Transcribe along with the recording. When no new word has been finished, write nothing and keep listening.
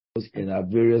in our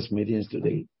various meetings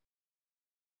today.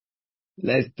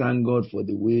 Let's thank God for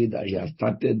the way that He has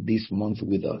started this month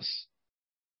with us.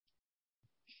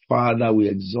 Father, we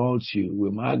exalt you,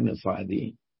 we magnify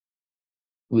thee,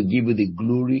 we give you the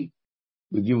glory,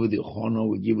 we give you the honor,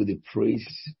 we give you the praise.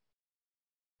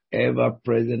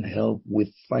 Ever-present help,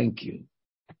 we thank you.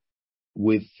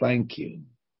 We thank you.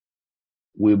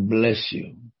 We bless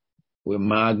you. We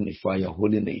magnify your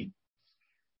holy name.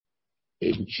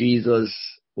 In Jesus'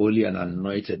 holy and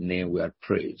anointed name we are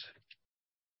prayed.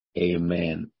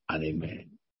 Amen and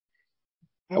amen.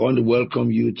 I want to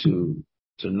welcome you to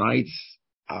tonight's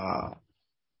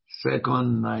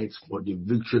second night for the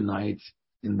victory night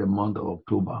in the month of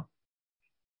October.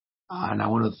 And I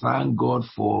want to thank God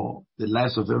for the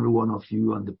lives of every one of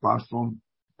you on the platform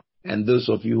and those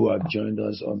of you who have joined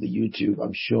us on the YouTube.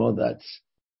 I'm sure that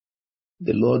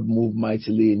the Lord moved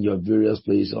mightily in your various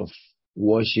places of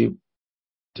worship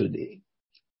today.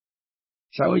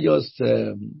 Shall we just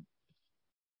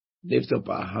lift up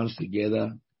our hands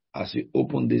together as we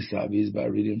open this service by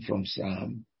reading from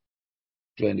Psalm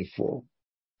 24.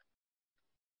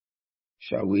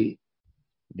 Shall we?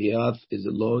 The earth is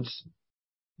the Lord's,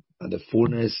 and the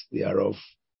fullness thereof,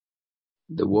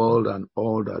 the world and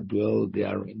all that dwell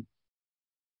therein.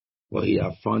 For He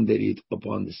hath founded it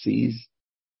upon the seas,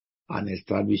 and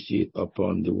established it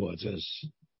upon the waters.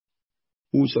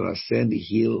 Who shall ascend the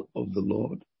hill of the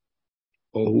Lord,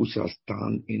 or who shall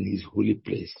stand in His holy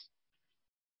place?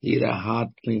 He that hath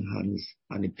clean hands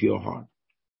and a pure heart,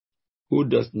 who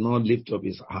does not lift up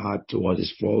his heart toward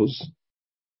his foes,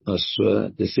 nor swear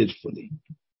deceitfully.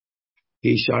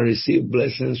 He shall receive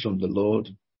blessings from the Lord,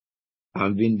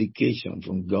 and vindication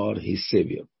from God his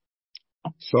Savior.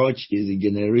 Such is the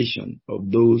generation of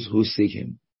those who seek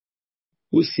Him,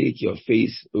 who seek your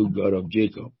face, O God of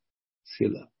Jacob.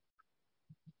 Selah.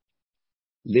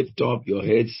 Lift up your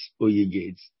heads, O ye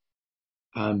gates,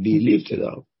 and be lifted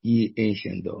up, ye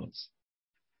ancient doors,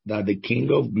 that the King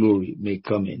of glory may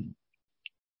come in.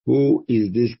 Who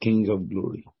is this King of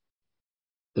glory?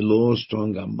 The Lord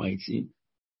strong and mighty,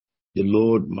 the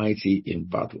Lord mighty in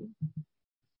battle.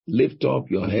 Lift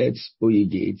up your heads, O ye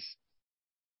gates,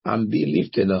 and be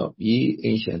lifted up, ye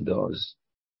ancient doors,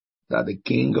 that the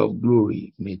King of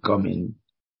glory may come in.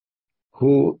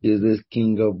 Who is this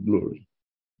King of glory?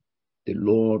 The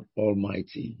Lord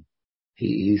Almighty.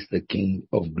 He is the King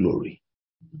of glory.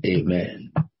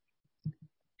 Amen.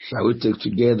 Shall we take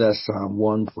together Psalm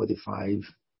 145?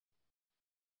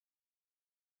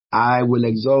 I will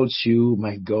exalt you,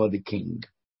 my God the King.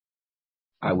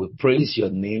 I will praise your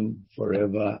name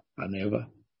forever and ever.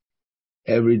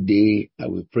 Every day I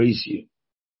will praise you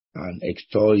and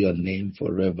extol your name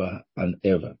forever and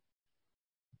ever.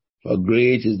 For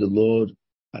great is the Lord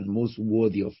and most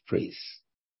worthy of praise.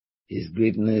 His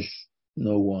greatness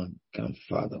no one can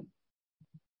fathom.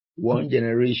 One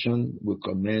generation will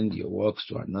commend your works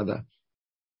to another.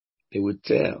 They will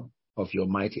tell of your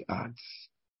mighty acts.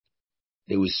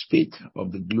 They will speak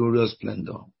of the glorious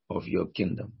splendor of your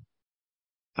kingdom.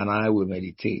 And I will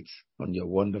meditate on your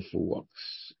wonderful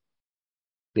works.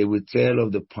 They will tell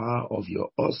of the power of your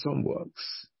awesome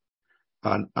works,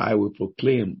 and I will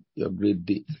proclaim your great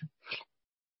deeds.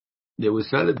 They will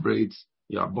celebrate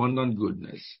your abundant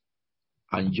goodness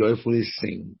and joyfully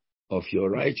sing of your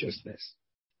righteousness.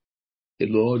 The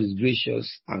Lord is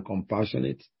gracious and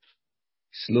compassionate,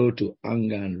 slow to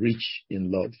anger and rich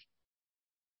in love.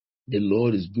 The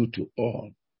Lord is good to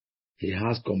all. He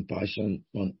has compassion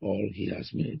on all He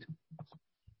has made.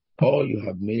 All you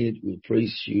have made will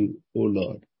praise you, O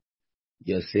Lord.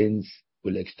 Your saints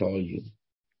will extol you.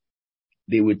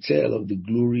 They will tell of the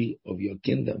glory of your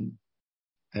kingdom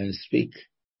and speak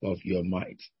of your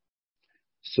might,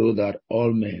 so that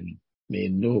all men may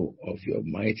know of your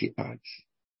mighty acts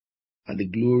and the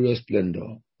glorious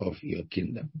splendor of your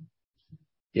kingdom.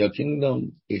 Your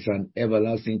kingdom is an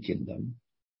everlasting kingdom,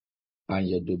 and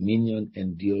your dominion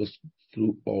endures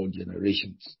through all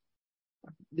generations.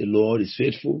 The Lord is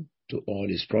faithful to all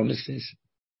His promises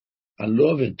and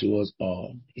loving towards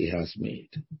all He has made.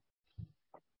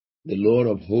 The Lord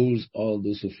upholds all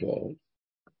those who fall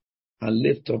and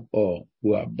lifts up all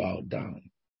who are bowed down.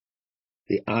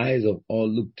 The eyes of all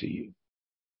look to you,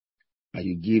 and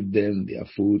you give them their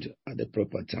food at the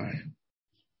proper time.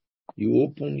 You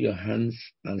open your hands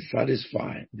and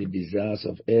satisfy the desires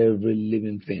of every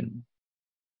living thing.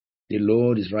 The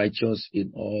Lord is righteous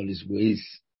in all His ways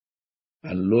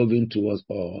and loving towards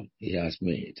all He has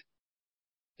made.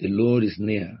 The Lord is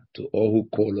near to all who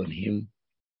call on Him,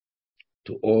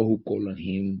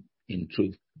 in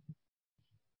truth.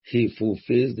 He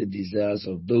fulfills the desires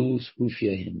of those who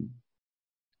fear Him.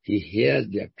 He He hears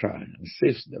their cry and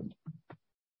saves them.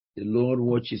 The Lord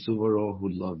watches over all who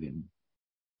love him,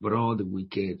 but all the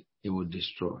wicked he will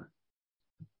destroy.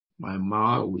 My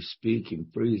mouth will speak in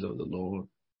praise of the Lord.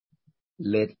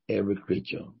 Let every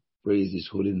creature praise his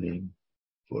holy name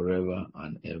forever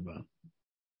and ever.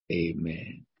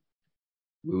 Amen.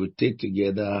 We will take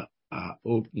together our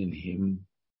opening hymn,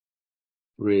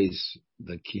 Praise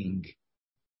the King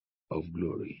of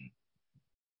Glory.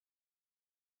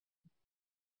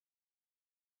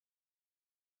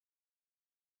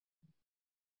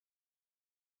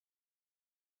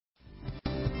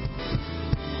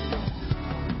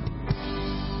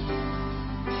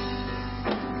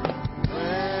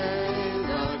 Praise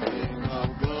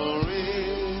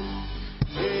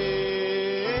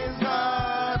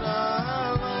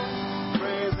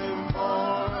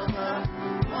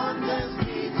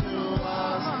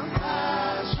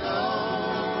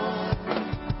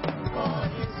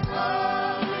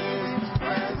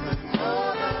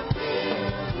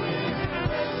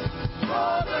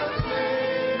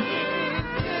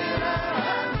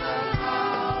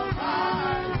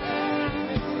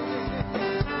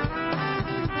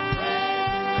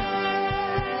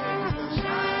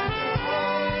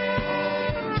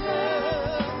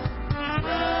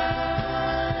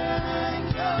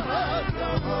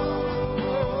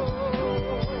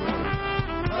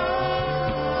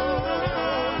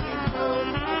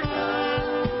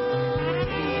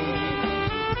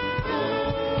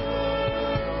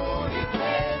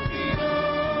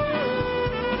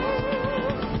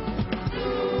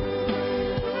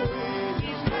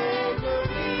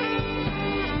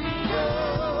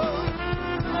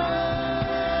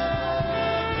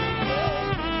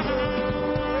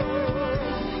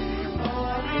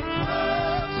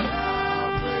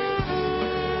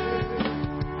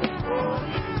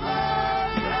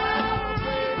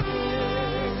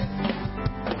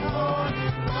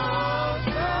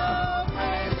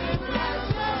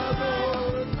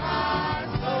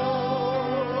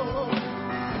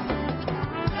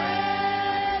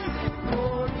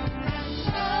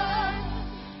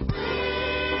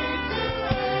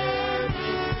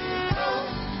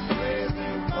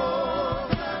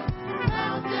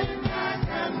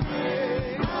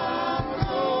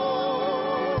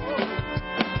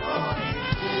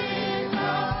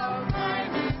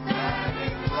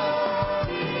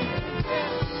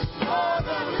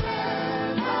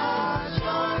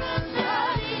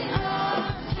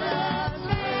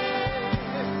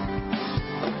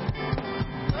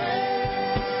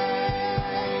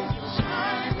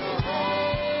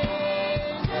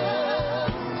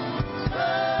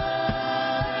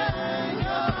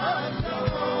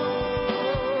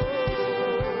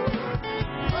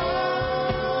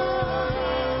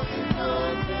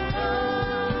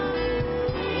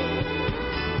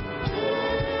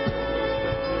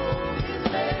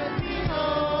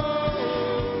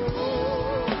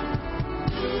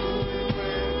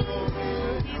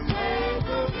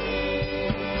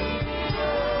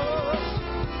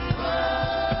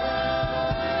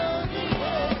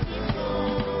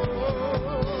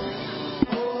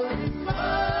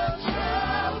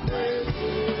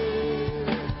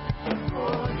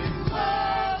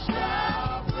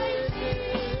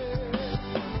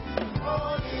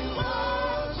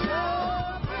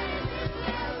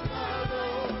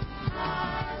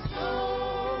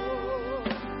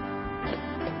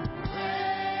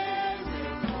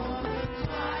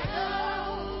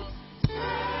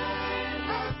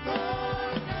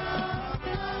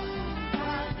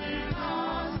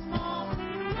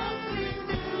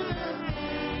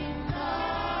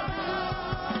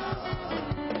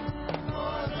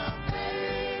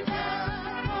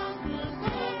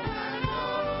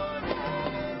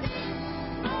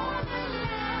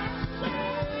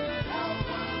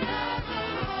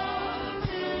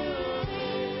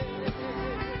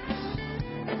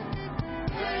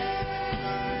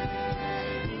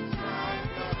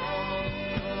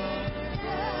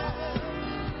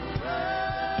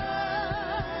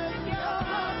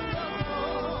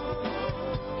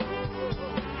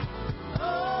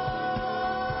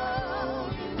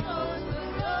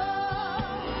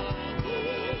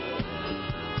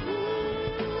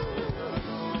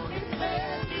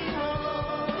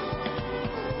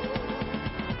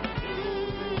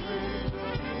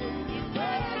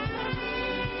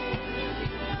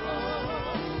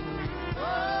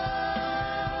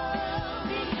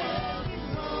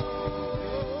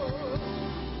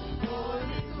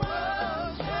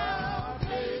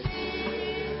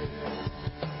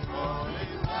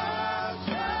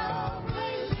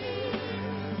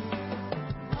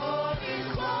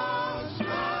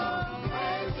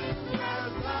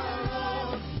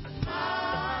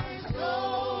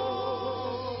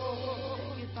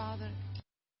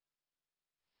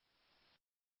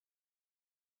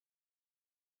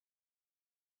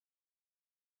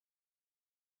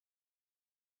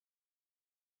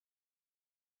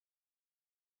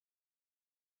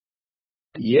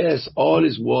Yes, all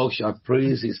his works shall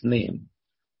praise his name.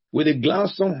 With a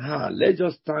gladsome heart, let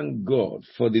us thank God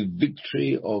for the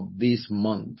victory of this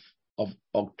month of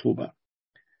October.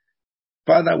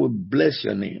 Father, we bless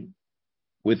your name.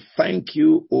 We thank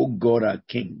you, O God, our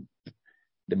King.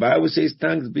 The Bible says,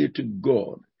 thanks be to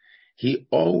God. He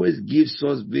always gives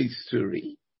us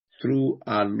victory through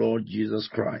our Lord Jesus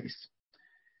Christ.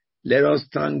 Let us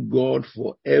thank God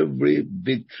for every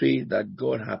victory that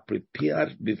God has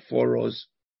prepared before us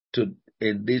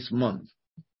in this month.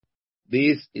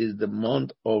 This is the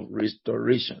month of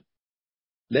restoration.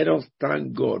 Let us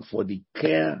thank God for the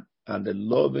care and the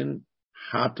loving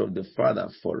heart of the Father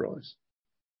for us.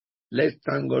 Let's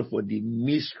thank God for the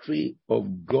mystery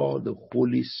of God, the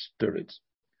Holy Spirit,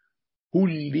 who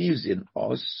lives in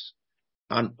us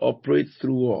and operates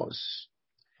through us.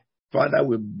 Father,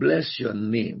 we bless your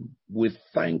name. We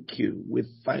thank you. We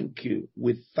thank you.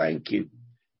 We thank you.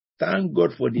 Thank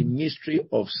God for the mystery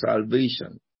of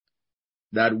salvation,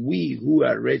 that we who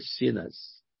are wretched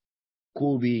sinners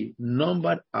could be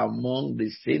numbered among the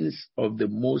saints of the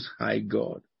Most High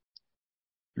God.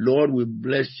 Lord, we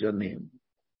bless your name.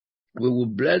 We will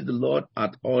bless the Lord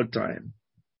at all times.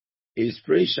 His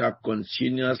praise shall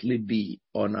continuously be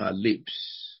on our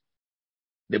lips.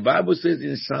 The Bible says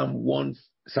in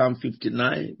Psalm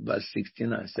 59, verse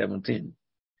 16 and 17,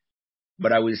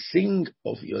 but I will sing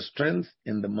of your strength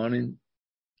in the morning.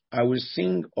 I will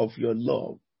sing of your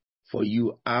love, for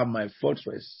you are my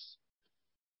fortress.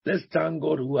 Let's thank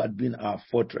God who had been our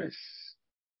fortress.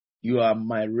 You are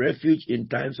my refuge in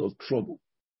times of trouble.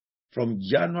 From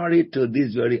January to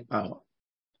this very hour,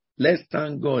 let's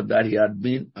thank God that he had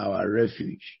been our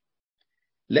refuge.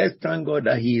 Let's thank God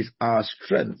that he is our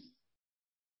strength.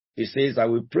 He says, I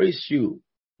will praise you,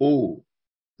 oh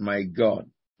my God,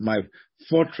 my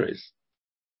fortress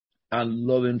and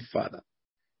loving Father.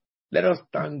 Let us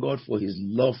thank God for his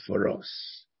love for us.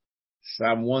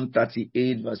 Psalm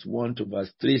 138, verse 1 to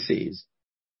verse 3 says,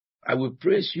 I will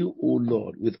praise you, O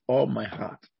Lord, with all my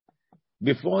heart.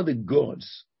 Before the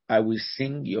gods, I will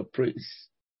sing your praise.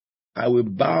 I will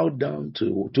bow down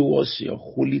towards your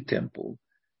holy temple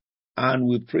and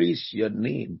will praise your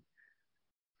name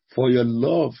for your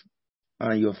love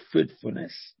and your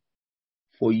faithfulness.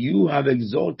 For you have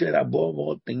exalted above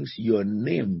all things your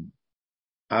name,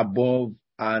 above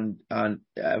and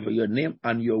your name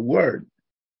and your word.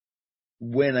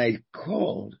 When I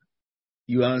called,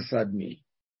 you answered me.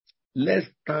 Let's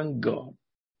thank God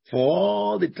for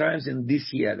all the times in this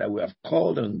year that we have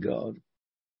called on God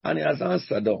and he has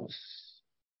answered us.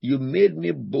 You made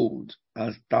me bold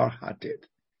and stout-hearted.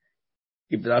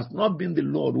 If it has not been the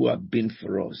Lord who has been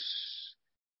for us,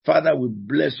 Father, we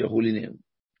bless your holy name.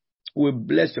 We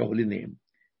bless your holy name.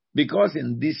 Because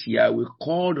in this year we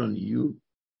called on you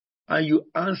and you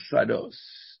answered us.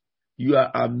 You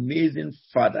are amazing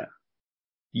Father.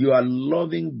 You are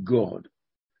loving God.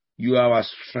 You are our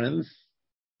strength.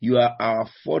 You are our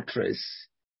fortress.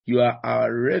 You are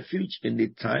our refuge in the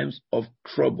times of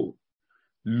trouble.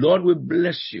 Lord, we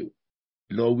bless you.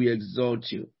 Lord, we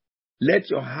exalt you. Let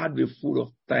your heart be full of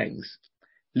thanks.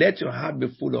 Let your heart be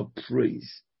full of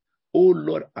praise. O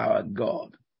Lord, our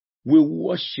God, we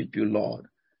worship you, Lord.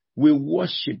 We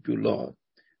worship you, Lord.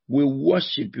 We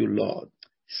worship you, Lord.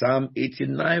 Psalm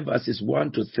 89, verses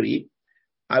 1 to 3.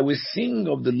 I will sing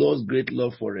of the Lord's great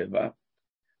love forever.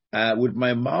 With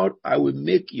my mouth, I will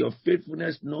make your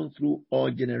faithfulness known through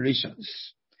all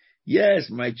generations. Yes,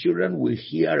 my children will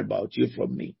hear about you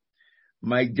from me.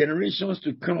 My generations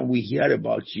to come will hear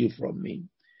about you from me.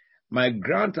 My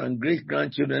grand and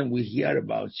great-grandchildren will hear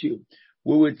about you.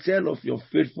 We will tell of your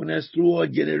faithfulness through all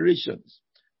generations,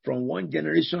 from one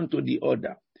generation to the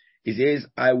other. It says,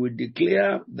 I will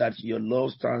declare that your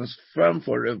love stands firm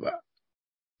forever.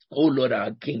 O Lord,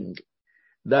 our King,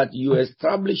 that you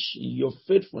establish your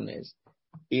faithfulness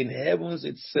in heavens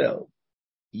itself.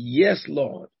 Yes,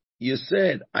 Lord, you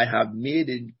said, I have made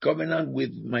a covenant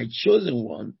with my chosen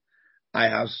one. I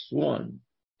have sworn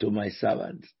to my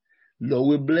servants. Lord,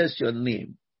 we bless your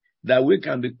name, that we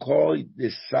can be called the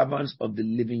servants of the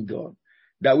living God,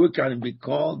 that we can be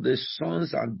called the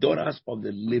sons and daughters of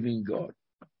the living God.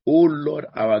 O Lord,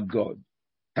 our God,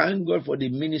 thank God for the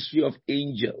ministry of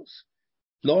angels.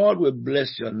 Lord, we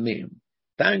bless your name.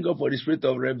 Thank God for the spirit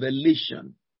of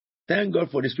revelation. Thank God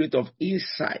for the spirit of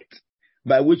insight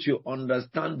by which you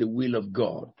understand the will of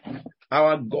God.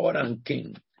 Our God and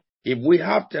King, if we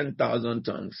have 10,000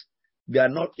 tongues, they are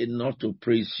not enough to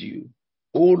praise you.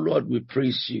 Oh Lord, we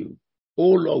praise you.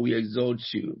 Oh Lord, we exalt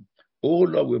you. Oh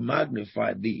Lord, we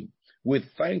magnify thee. We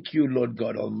thank you, Lord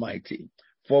God Almighty,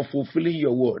 for fulfilling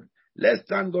your word. Let's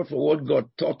thank God for what God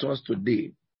taught us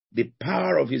today. the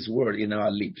power of his word in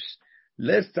our lips.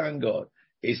 Let's thank God.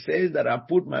 It says that I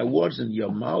put my words in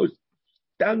your mouth.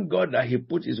 Thank God that he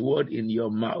put his word in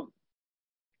your mouth.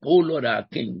 Oh Lord, our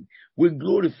King, we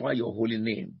glorify your holy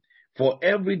name. For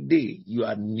every day you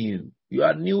are new. You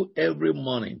are new every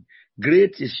morning.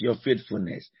 Great is your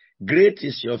faithfulness. Great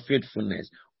is your faithfulness.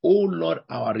 Oh Lord,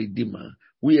 our Redeemer,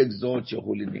 we exalt your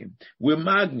holy name. We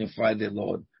magnify the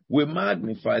Lord. We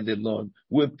magnify the Lord.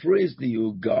 We praise thee,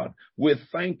 O God. We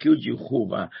thank you,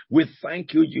 Jehovah. We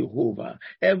thank you, Jehovah.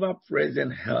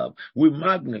 Ever-present help. We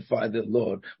magnify the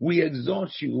Lord. We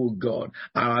exalt you, O God.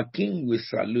 Our King, we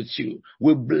salute you.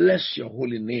 We bless your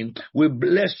holy name. We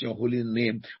bless your holy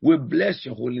name. We bless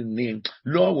your holy name.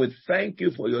 Lord, we thank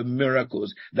you for your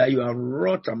miracles that you have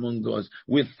wrought among us.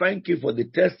 We thank you for the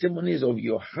testimonies of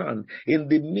your hand in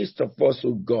the midst of us,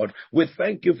 O God. We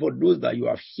thank you for those that you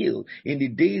have healed in the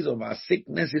days of our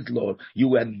sicknesses, Lord. You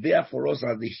were there for us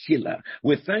as the healer.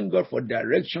 We thank God for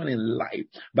direction in life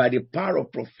by the power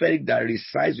of prophetic that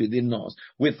resides within us.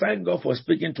 We thank God for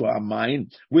speaking to our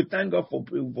mind. We thank God for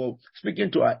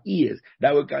speaking to our ears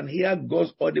that we can hear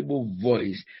God's audible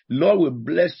voice. Lord, we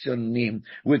bless your name.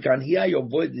 We can hear your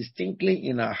voice distinctly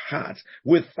in our hearts.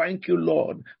 We thank you,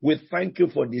 Lord. We thank you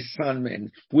for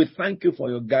discernment. We thank you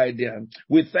for your guidance.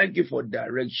 We thank you for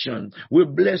direction. We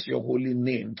bless your holy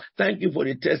name. Thank you for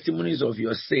the testimonies of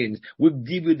your saints. We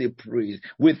give you the praise.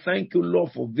 We thank you,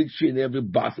 Lord, for victory in every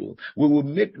battle. We will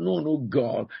make known, O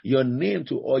God, your name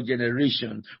to all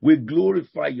generations. We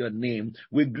glorify your name.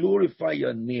 We glorify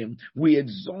your name. We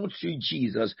exalt you,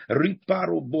 Jesus. Lord,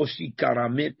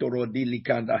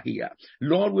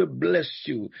 we bless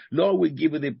you. Lord, we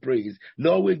give you the praise.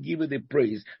 Lord, we give you the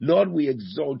praise. Lord, we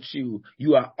exalt you.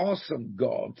 You are awesome,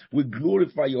 God. We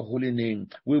glorify your holy name.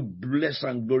 We bless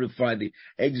and glorify thee.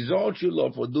 Exalt you,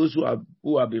 Lord, for those who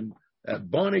have been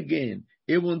born again,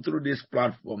 even through this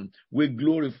platform. We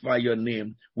glorify your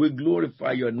name. We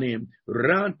glorify your name.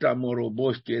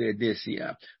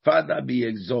 Father, be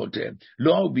exalted.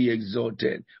 Lord, be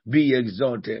exalted. Be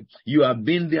exalted. You have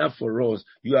been there for us.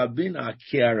 You have been our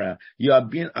carer. You have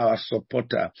been our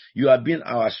supporter. You have been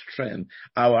our strength,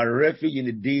 our refuge in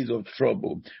the days of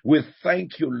trouble. We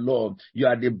thank you, Lord. You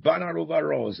are the banner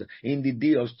over us in the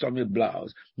day of stormy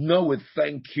clouds. No, we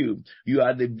thank you. You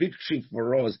are the victory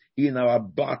for us in our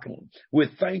battle. We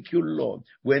thank you, Lord.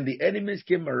 When the enemies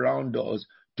came around us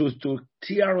to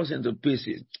tear us into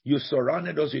pieces, you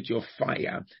surrounded us with your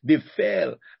fire. They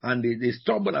fell and they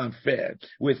stumbled and fell.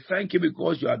 We thank you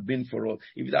because you have been for us.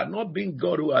 If it had not been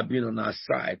God who had been on our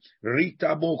side,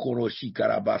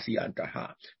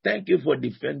 thank you for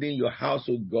defending your house,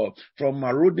 O God, from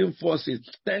marauding forces.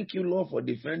 Thank you, Lord, for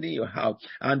defending your house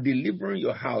and delivering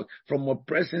your house from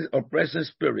oppressing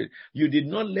spirit. You did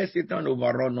not let Satan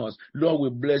overrun us. Lord, we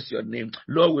bless your name.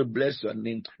 Lord, we bless your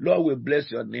name. Lord, we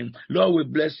bless your name. Lord, we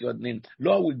bless your name.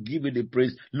 Lord, we give you the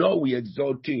praise. Lord, we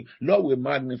exalt you. Lord, we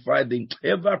magnify thee.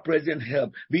 Ever-present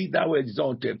help, be thou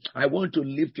exalted. I want to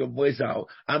lift your voice out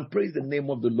and praise the name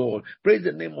of the Lord. Praise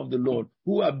the name of the Lord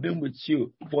who have been with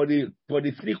you for the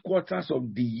 3 quarters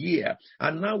of the year.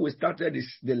 And now we started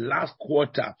the last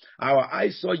quarter. Our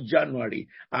eyes saw January.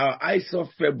 Our eyes saw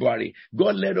February.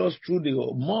 God led us through the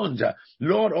whole month.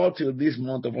 Lord, all till this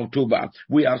month of October,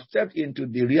 we have stepped into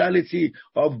the reality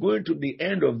of going to the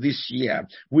end of this year.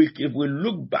 If we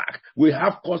look back, we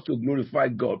have cause to glorify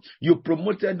God. You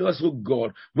promoted us, oh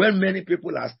God, when many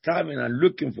people are starving and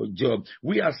looking for jobs.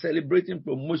 We are celebrating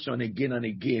promotion again and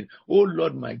again. Oh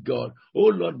Lord, my God. Oh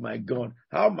Lord, my God.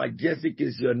 How majestic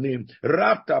is your name.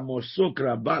 Rapta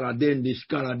mosokra baladendis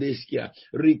kaladeskia.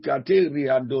 Rikate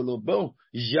riandolobo.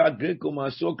 Jagre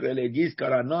kumasokre legis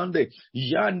karanande.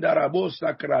 Jandarabo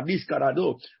sakradis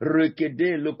karado.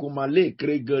 Rekede lokumale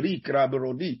kregeri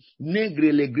krabrodi.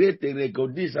 Negre legrete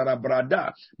rekodis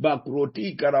arabrada.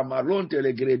 Bakroti karamaronte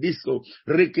legredisco.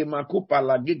 Rekemakupa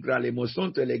lagigra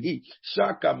lemosonte legi.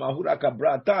 Shaka mahura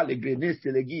kabrata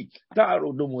legreneste legi.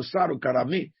 Taro domosaru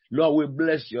karami. Lord, we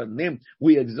bless your name.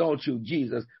 We exalt you,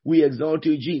 Jesus. We exalt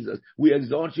you, Jesus. We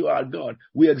exalt you, our God.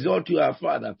 We exalt you, our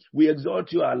Father. We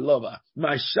exalt you, our lover.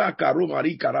 Mashaka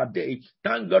Romari Karate.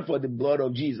 Thank God for the blood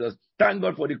of Jesus. Thank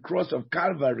God for the cross of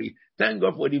Calvary. Thank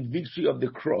God for the victory of the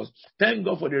cross. Thank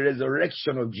God for the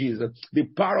resurrection of Jesus, the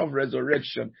power of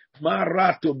resurrection.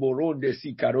 Marato boronde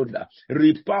sikaroda,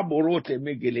 ripa borote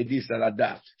megeledi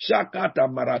salada, shakata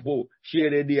marabo,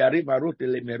 sheredi arima rote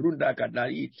le merunda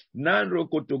kadai, nanro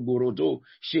kotogorodo,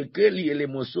 shekeli ele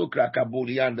mosokra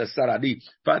kaburianda saradi.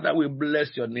 Father, we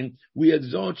bless your name. We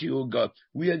exalt you, O God.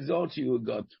 We exalt you, O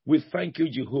God. We thank you,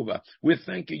 Jehovah. We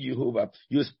thank you, Jehovah.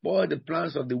 You spoil the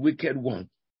plans of the wicked one.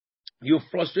 You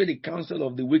frustrate the counsel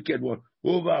of the wicked one.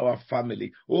 over our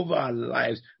family, over our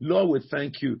lives. Lord, we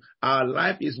thank you. Our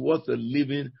life is worth the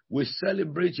living. We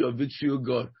celebrate your victory, O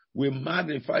God. We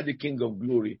magnify the King of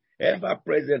glory,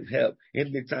 ever-present help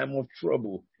in the time of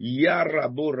trouble.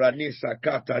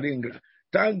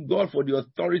 Thank God for the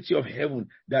authority of heaven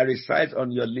that resides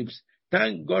on your lips.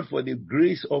 Thank God for the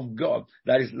grace of God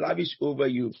that is lavished over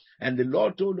you. And the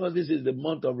Lord told us this is the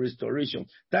month of restoration.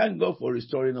 Thank God for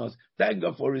restoring us. Thank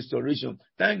God for restoration.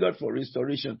 Thank God for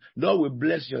restoration. Lord, we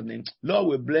bless your name. Lord,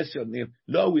 we bless your name.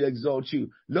 Lord, we exalt you.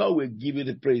 Lord, we give you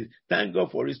the praise. Thank God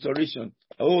for restoration.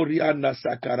 Oh, Rihanna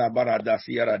Sakara Barada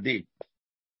Sierra Day.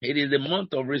 It is the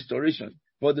month of restoration.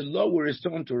 For the Lord will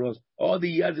restore unto us all the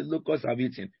years the locusts have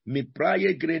eaten. Mi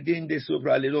praye gredende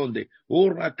sopra lelonde.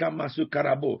 Ora kamasu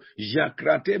karabo.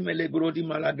 Jakrate melegrodi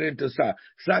malagrente sa.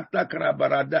 Sakta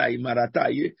karabaradai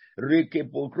marataye. Reke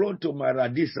pokronto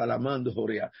maradi salamando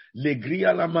horea.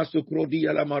 Legria la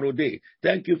masukrodi la marode.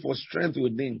 Thank you for strength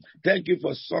within. Thank you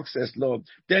for success, Lord.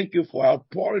 Thank you for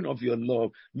outpouring of your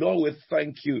love. Lord, we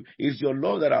thank you. It's your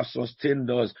love that has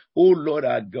sustained us. Oh Lord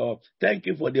our God. Thank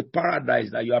you for the paradise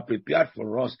that you have prepared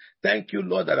for us. Thank you,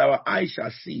 Lord, that our eyes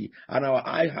shall see and our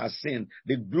eye has seen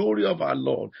the glory of our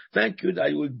Lord. Thank you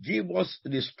that you will give us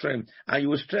the strength and you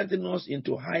will strengthen us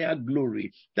into higher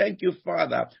glory. Thank you,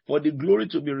 Father, for the glory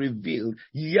to be revealed.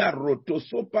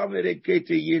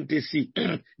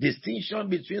 Distinction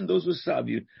between those who serve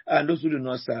you and those who do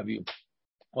not serve you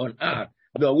on earth.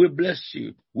 Lord, we bless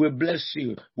you. We bless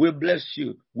you. We bless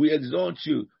you. We exalt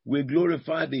you. We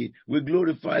glorify thee. We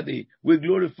glorify thee. We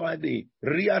glorify thee.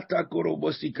 Riata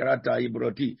korobosi karata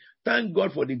ibroti. Thank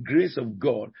God for the grace of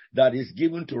God that is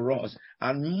given to us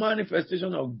and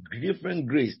manifestation of different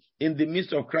grace in the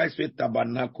midst of Christ's faith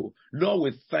tabernacle. Lord,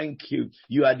 we thank you.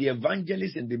 You are the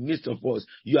evangelist in the midst of us.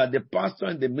 You are the pastor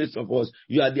in the midst of us.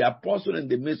 You are the apostle in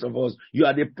the midst of us. You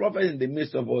are the prophet in the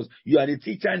midst of us. You are the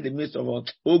teacher in the midst of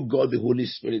us. Oh God, the Holy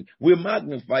Spirit, we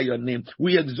magnify your name.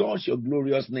 We exalt your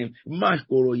glorious name. Thank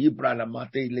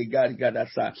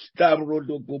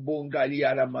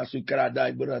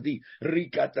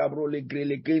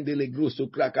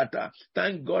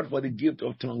God for the gift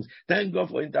of tongues. Thank God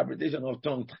for interpretation of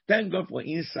tongues. Thank God for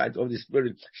insight of the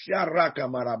Spirit.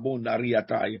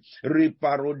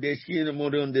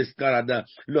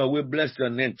 Lord, we bless your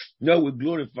name. Lord, we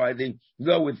glorify thee.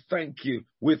 Lord, we thank you.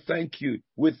 We thank you.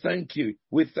 We thank you.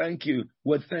 We thank you.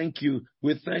 We thank you.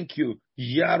 We thank you.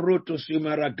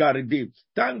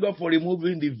 Thank God for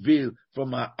removing the veil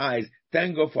from our eyes.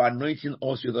 Thank God for anointing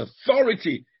us with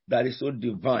authority that is so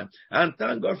divine. And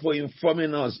thank God for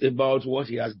informing us about what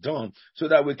he has done so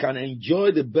that we can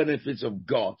enjoy the benefits of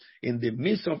God in the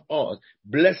midst of us.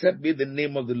 Blessed be the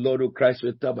name of the Lord who Christ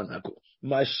with tabernacle.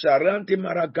 Masharanti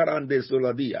marakarande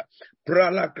soladia.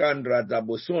 Pralakandra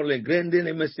dabosole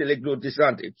grendele mesele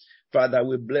glotisante. Father,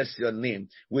 we bless your name.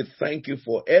 We thank you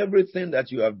for everything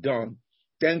that you have done.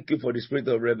 Thank you for the spirit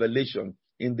of revelation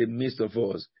in the midst of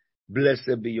us.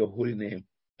 Blessed be your holy name.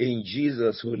 In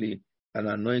Jesus' holy and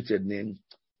anointed name,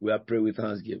 we are praying with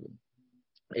thanksgiving.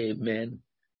 Amen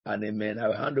and amen.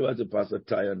 I'll hand over to Pastor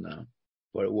Tayo now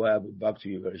for a while. I'll be back to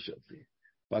you very shortly.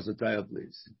 Pastor Tayo,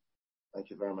 please. Thank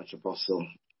you very much, Apostle.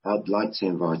 I'd like to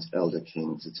invite Elder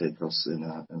King to take us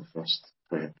in first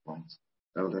prayer point.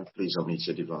 Elder, please unmute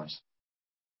your device.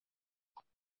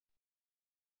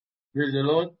 Praise the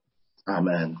Lord.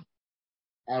 Amen.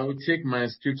 I will take my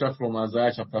scripture from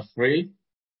Isaiah chapter 3,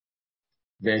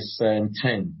 verse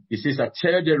 10. It says, I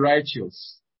tell the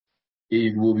righteous,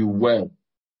 it will be well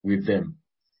with them,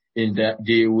 in that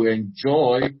they will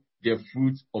enjoy the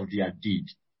fruit of their deed.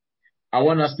 I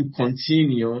want us to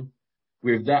continue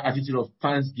with that attitude of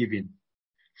thanksgiving.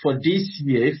 For this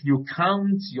year, if you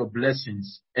count your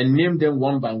blessings and name them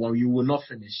one by one, you will not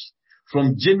finish.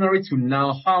 From January to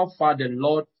now, how far the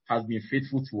Lord has been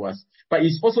faithful to us. But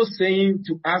he's also saying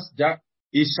to us that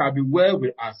it shall be well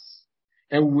with us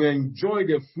and we enjoy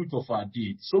the fruit of our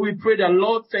deeds. So we pray that,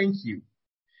 Lord, thank you.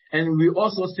 And we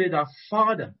also say that,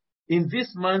 Father, in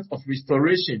this month of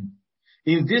restoration,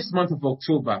 in this month of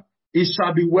October, it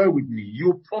shall be well with me.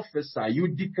 You prophesy, you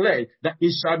declare that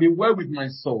it shall be well with my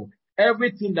soul.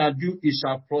 Everything that I do, it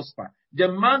shall prosper. The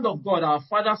month of God, our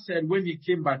Father said when he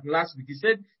came back last week, he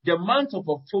said the month of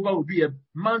October will be a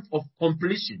month of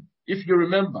completion. If you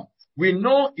remember, we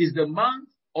know it's the month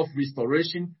of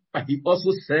restoration, but he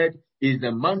also said it's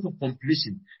the month of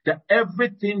completion. That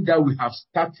everything that we have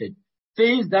started,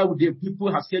 things that the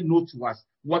people have said no to us,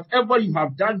 whatever you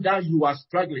have done that you are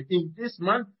struggling, in this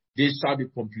month, they shall be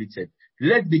completed.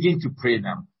 Let's begin to pray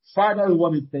now. Father, we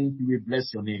want to thank you. We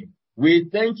bless your name. We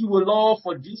thank you, Lord,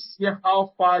 for this year,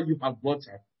 how far you have brought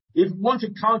us. If we want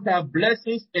to count our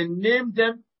blessings and name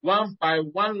them one by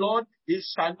one, Lord, it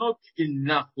shall not be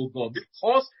enough, oh God,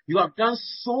 because you have done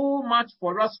so much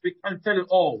for us. We can tell it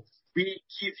all. We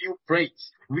give you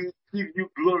praise. We give you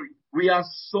glory. We are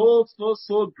so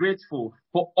grateful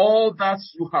for all that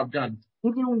you have done.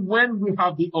 Even when we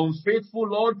have been unfaithful,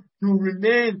 Lord, you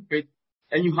remain faithful.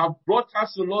 And you have brought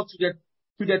us, O Lord, to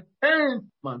the 10th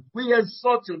month. We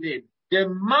exalt your name, the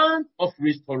month of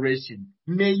restoration.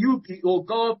 May you be, O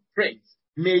God, praised.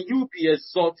 May you be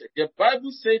exalted. The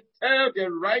Bible says, tell the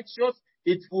righteous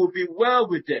it will be well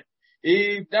with them,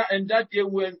 and that they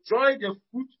will enjoy the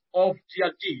fruit of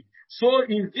their deed. So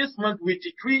in this month we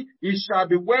decree it shall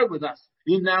be well with us.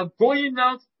 In our going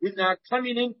out, in our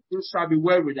coming in, it shall be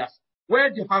well with us. Where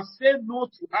they have said no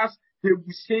to us, they will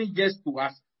say yes to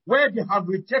us. Where they have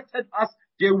rejected us,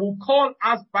 they will call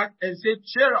us back and say,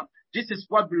 cheer up, this is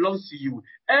what belongs to you.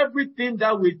 Everything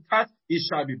that we touch, it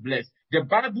shall be blessed. The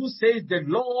Bible says the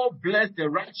Lord bless the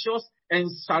righteous and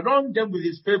surround them with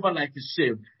his favor like a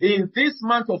shield. In this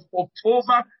month of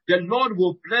October, the Lord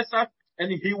will bless us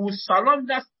and he will surround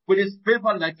us with his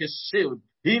favor like a shield.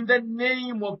 In the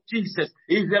name of Jesus,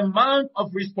 in the month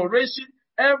of restoration,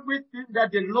 everything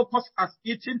that the locust has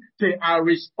eaten, they are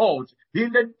restored.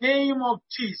 In the name of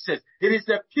Jesus, it is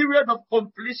a period of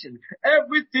completion.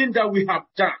 Everything that we have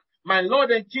done, my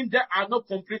Lord and King, they are not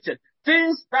completed.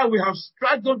 Things that we have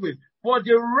struggled with for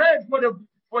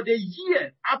the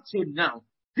year up to now,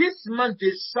 this month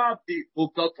they shall be, O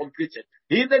God, completed.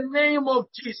 In the name of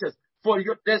Jesus, for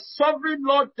the sovereign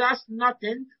Lord does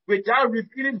nothing without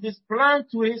revealing his plan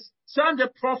to his son, the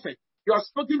prophet. You are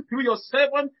speaking through your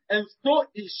servant, and so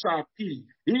it shall be.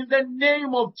 In the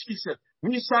name of Jesus,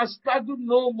 we shall struggle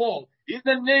no more. In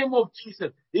the name of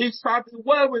Jesus, it shall be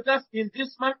well with us in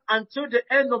this month until the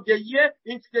end of the year,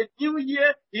 into the new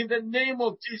year. In the name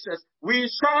of Jesus, we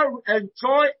shall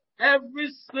enjoy every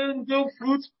single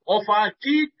fruit of our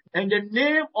deed, and the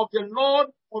name of the Lord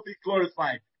will be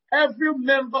glorified. Every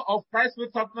member of Christ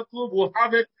Faith Tabernacle will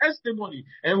have a testimony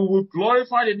and we will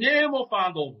glorify the name of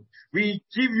our Lord. We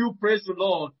give you praise,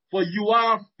 Lord, for you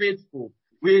are faithful.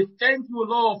 We thank you,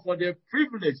 Lord, for the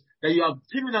privilege that you have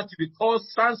given us to be called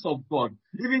sons of God,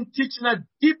 even teaching us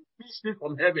deep mystery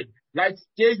from heaven. Like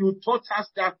today you taught us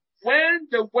that when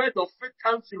the word of faith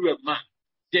comes through a man,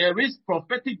 there is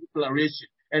prophetic declaration.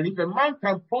 And if a man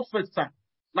can prophesy,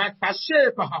 like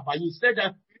Tashe Pahaba, you said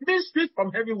that mystery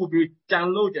from heaven will be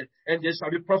downloaded and there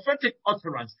shall be prophetic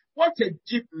utterance. What a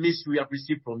deep mystery we have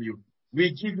received from you.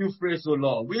 We give you praise, O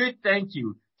Lord. We thank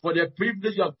you for the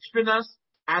privilege you have given us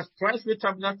as Christ Faith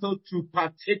Tabernacle to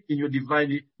partake in your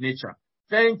divine nature.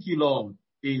 Thank you, Lord,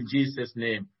 in Jesus'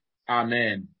 name.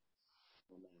 Amen.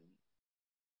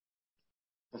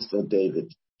 Pastor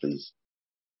David, please.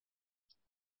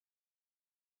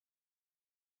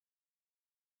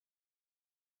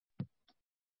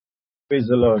 Praise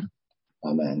the Lord.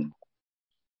 Amen.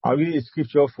 I'll read a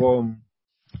scripture from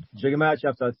Jeremiah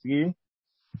chapter 3,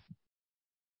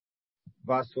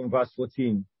 verse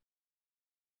 14.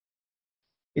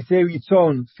 It says,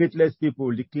 return, faithless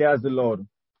people, declares the Lord,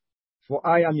 for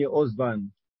I am your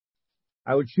husband.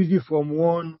 I will choose you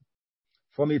one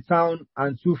from a town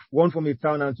and two from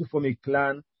a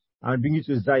clan, and bring you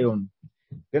to Zion.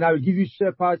 Then I will give you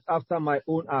shepherds after my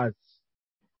own heart,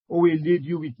 who will lead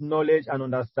you with knowledge and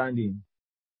understanding.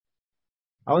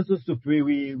 I want us to pray.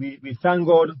 We thank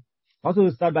God. I want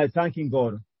us to start by thanking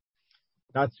God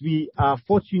that we are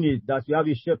fortunate that we have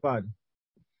a shepherd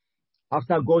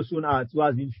after God's own heart who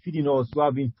has been feeding us, who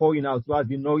has been pouring out, who has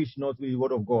been nourishing us with the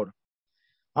word of God.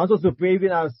 I want us to pray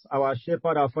even as our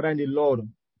shepherd, our Father in the Lord,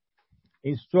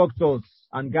 instruct us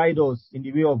and guide us in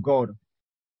the way of God.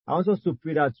 I want us to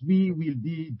pray that we will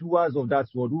be doers of that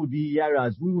word. We will be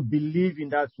hearers. We will believe in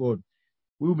that word.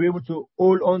 We will be able to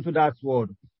hold on to that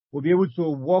word. We'll be able to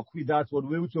walk with that word.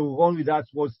 We'll be able to run with that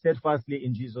word steadfastly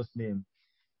in Jesus' name.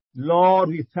 Lord,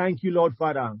 we thank you, Lord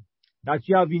Father, that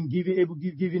you have been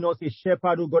giving us a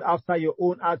shepherd, O God, after your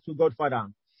own heart, O God, Father.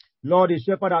 Lord, a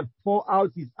shepherd that pour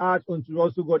out his heart unto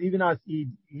us, O God, even as he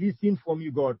listens from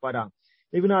you, God, Father.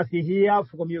 Even as he hears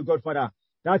from you, God, Father.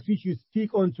 That which you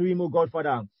speak unto him, O God,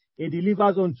 Father. He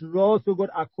delivers unto us, O God,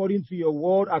 according to your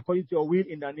word, according to your will,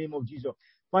 in the name of Jesus.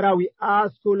 Father, we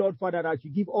ask, O Lord, Father, that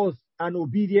you give us an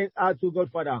obedient heart, O God,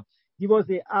 Father. Give us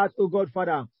a heart, O God,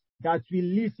 Father, that we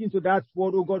listen to that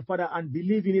word, O God, Father, and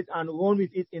believe in it and run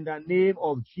with it in the name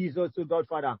of Jesus, O God,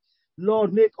 Father.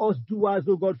 Lord, make us doers,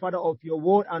 O God, Father, of your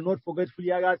word and not forgetful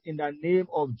hearers in the name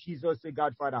of Jesus, O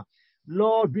God, Father.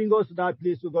 Lord, bring us to that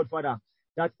place, O God, Father,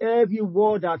 that every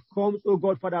word that comes, O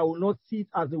God, Father, will not sit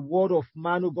as the word of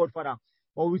man, O God, Father,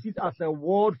 or will sit as a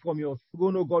word from your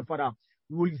throne, O God, Father.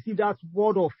 we will receive that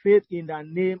word of faith in the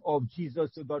name of Jesus,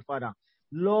 O God, Father.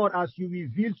 Lord, as you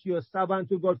reveal to your servant,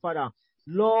 O God, Father,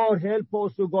 Lord, help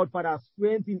us, O God, Father,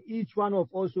 strengthen each one of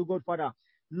us, O God, Father.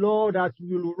 Lord, that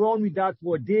we will run with that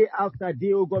word day after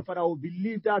day, O God, Father, we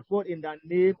believe that word in the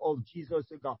name of Jesus,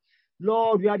 O God.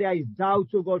 Lord, where there is doubt,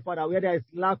 O God, Father, where there is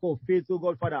lack of faith, O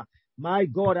God, Father, my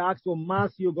God, I ask for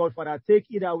mercy, O God, Father. Take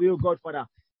it away, O God, Father.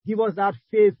 Give us that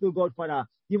faith, O God, Father.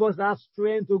 Give us that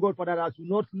strength, O God, Father, that will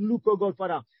not look, O God,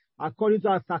 Father, according to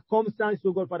our circumstance,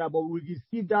 O God, Father, but we will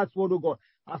receive that word, O God,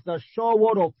 as a sure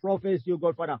word of prophecy, O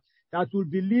God, Father, that will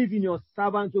believe in your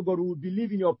servants, O God, will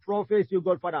believe in your prophecy, O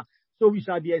God, Father, so we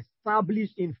shall be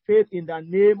established in faith in the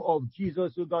name of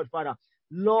Jesus, O God, Father.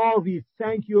 Lord, we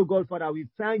thank you, O God, Father. We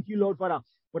thank you, Lord, Father,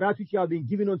 for that which you have been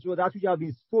given unto us, that which you have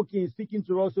been speaking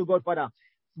to us, O God, Father.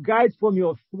 Guide from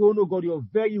your throne, O God, your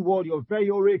very word, your very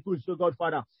oracles, O God,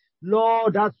 Father.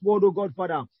 Lord, that word, O God,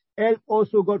 Father. Help us,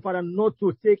 O God, Father, not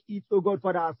to take it, O God,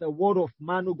 Father, as a word of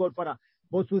man, O God, Father,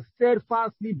 but to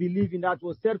steadfastly believe in that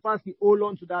word, steadfastly hold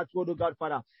on to that word, O God,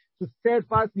 Father. To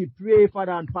steadfastly pray,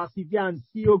 Father, and persevere and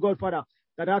see, O God, Father,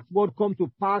 that word come to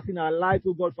pass in our life,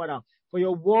 O God, Father. For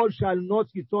your word shall not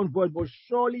return void, but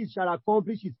surely it shall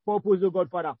accomplish its purpose, O God,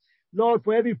 Father. Lord,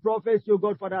 for every prophecy, O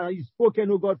God, Father, that is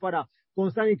spoken, O God, Father,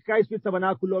 concerning Christ's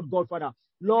tabernacle, Lord God, Father.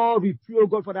 Lord, we pray, O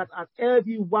God, Father, that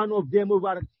every one of them, O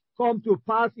God, come to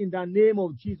pass in the name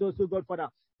of Jesus, O God, Father.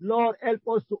 Lord, help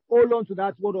us to hold on to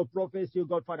that word of prophecy, O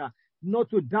God, Father. Not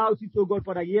to doubt it, O God,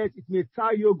 Father. Yes, it may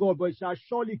tarry, O God, but it shall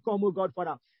surely come, O God,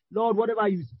 Father. Lord, whatever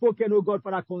you've spoken, O God,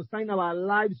 Father, concerning our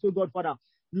lives, O God, Father.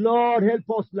 Lord,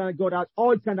 help us, Lord God, at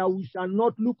all times that we shall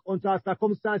not look unto our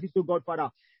circumstances, O God, Father.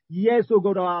 Yes, O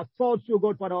God, our thoughts, O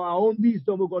God, Father, our own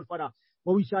wisdom, O God, Father.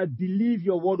 But we shall believe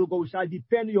your word, O God. We shall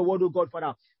depend on your word, O God,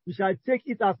 Father. We shall take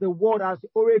it as the word, as the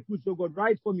oracles, O God,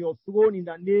 right from your throne in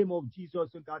the name of Jesus,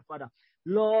 O God, Father.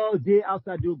 Lord, day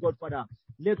after day, O God, Father.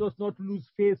 Let us not lose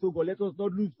faith, O God. Let us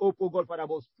not lose hope, O God, Father.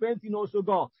 But strengthen us, O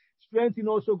God. Strengthen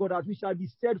us, O God, as we shall be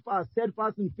steadfast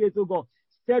in faith, O God.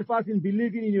 Steadfast in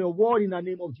believing in your word in the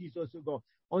name of Jesus, O God.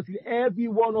 Until every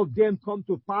one of them come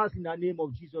to pass in the name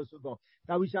of Jesus, O God.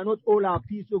 That we shall not hold our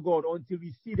peace, O God, until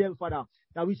we see them, Father.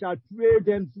 That we shall pray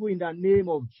them through in the name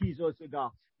of Jesus, O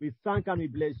God. We thank and we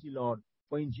bless you, Lord.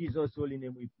 For in Jesus' holy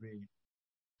name we pray.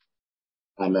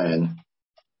 Amen.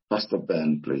 Pastor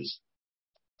Ben, please.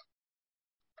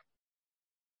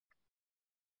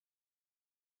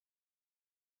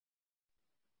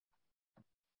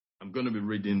 I'm going to be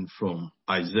reading from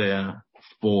Isaiah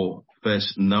 4,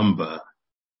 verse number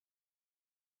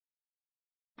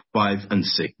 5 and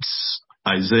 6.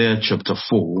 Isaiah chapter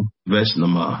 4, verse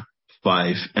number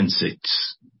 5 and 6.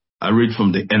 I read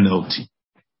from the NLT.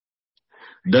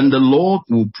 Then the Lord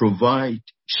will provide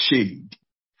shade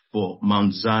for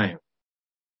Mount Zion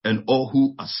and all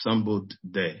who assembled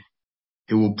there.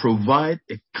 He will provide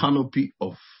a canopy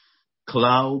of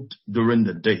cloud during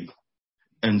the day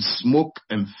and smoke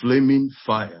and flaming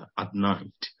fire at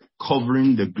night,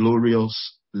 covering the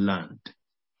glorious land.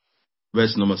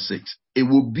 Verse number 6. It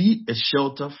will be a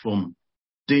shelter from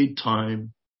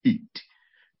daytime heat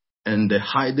and a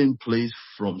hiding place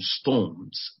from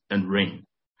storms and rain.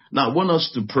 Now, I want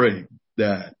us to pray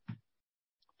that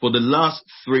for the last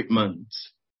 3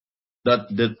 months, that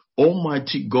the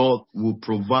Almighty God will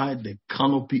provide the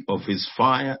canopy of his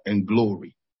fire and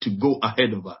glory to go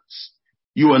ahead of us.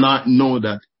 You and I know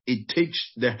that it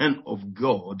takes the hand of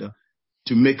God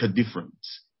to make a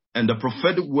difference. And the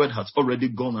prophetic word has already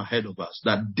gone ahead of us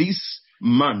that this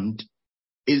month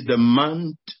is the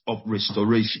month of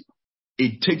restoration.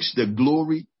 It takes the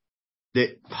glory,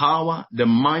 the power, the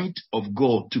might of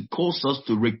God to cause us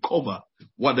to recover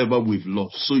whatever we've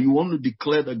lost. So you want to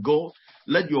declare that God,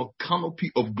 let your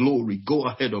canopy of glory go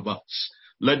ahead of us.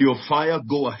 Let your fire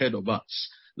go ahead of us.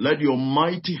 Let your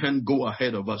mighty hand go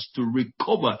ahead of us to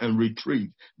recover and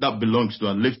retrieve that belongs to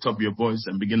us. Lift up your voice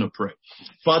and begin to pray.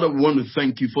 Father, we want to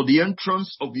thank you for the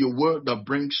entrance of your word that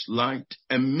brings light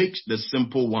and makes the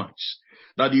simple wise.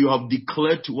 That you have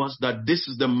declared to us that this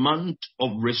is the month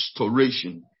of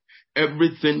restoration.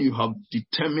 Everything you have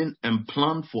determined and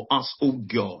planned for us, oh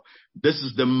God. This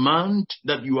is the month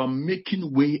that you are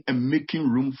making way and making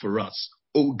room for us,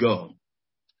 oh God.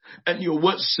 And your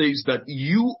word says that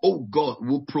you, oh God,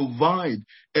 will provide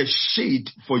a shade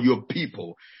for your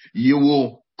people. You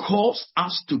will cause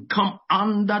us to come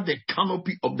under the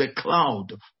canopy of the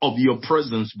cloud of your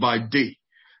presence by day.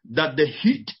 That the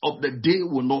heat of the day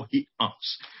will not hit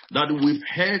us. That we've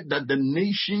heard that the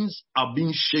nations are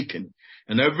being shaken.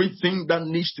 And everything that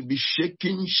needs to be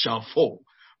shaken shall fall.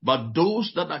 but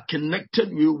those that are connected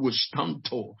will stand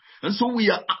tall. And so we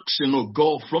are asking, oh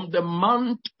God, from the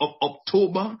month of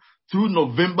October through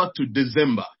November to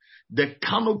December, the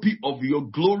canopy of your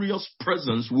glorious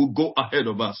presence will go ahead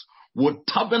of us, will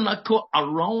tabernacle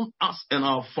around us and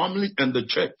our family and the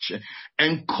church,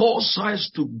 and cause us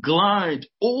to glide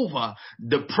over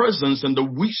the presence and the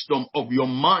wisdom of your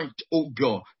might, O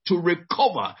God, to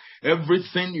recover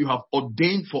everything you have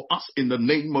ordained for us in the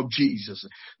name of Jesus.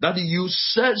 That you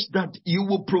said that you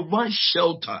will provide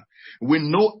shelter. We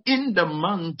know in the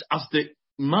month, as the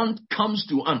month comes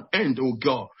to an end, O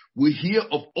God, we hear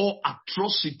of all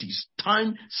atrocities,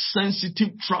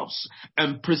 time-sensitive traps,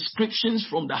 and prescriptions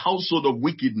from the household of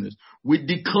wickedness. We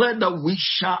declare that we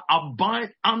shall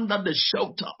abide under the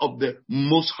shelter of the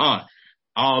Most High.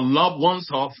 Our loved ones,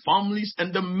 our families,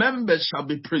 and the members shall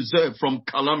be preserved from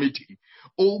calamity.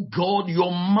 Oh God,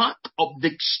 your mark of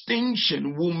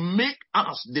distinction will make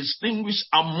us distinguished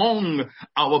among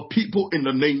our people in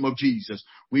the name of Jesus.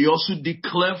 We also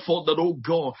declare for that, oh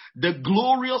God, the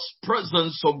glorious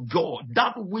presence of God,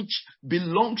 that which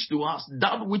belongs to us,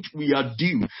 that which we are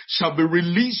due, shall be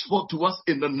released forth to us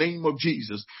in the name of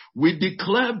Jesus. We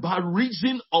declare by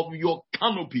reason of your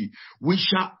canopy, we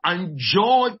shall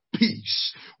enjoy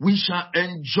peace. We shall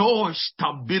enjoy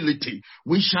stability.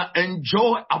 We shall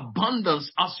enjoy abundance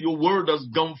as your word has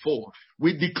gone forth.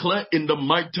 We declare in the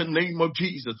mighty name of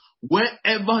Jesus,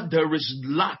 wherever there is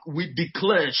lack, we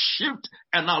declare shift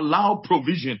and allow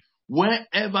provision.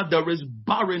 Wherever there is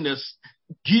barrenness,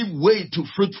 give way to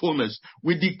fruitfulness.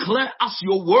 We declare as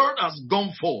your word has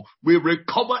gone forth, we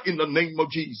recover in the name of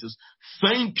Jesus.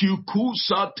 Thank you,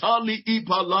 Kusatali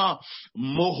Ipala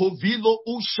Mohovilo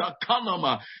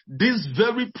Ushakanama. This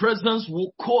very presence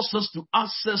will cause us to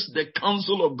access the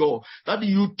counsel of God. That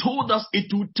you told us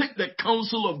it will take the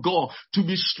counsel of God to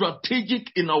be strategic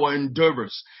in our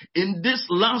endeavors. In this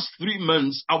last 3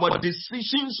 months, our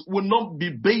decisions will not be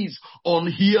based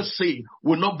on hearsay,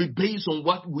 will not be based on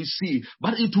what we see,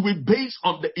 but it will be based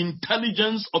on the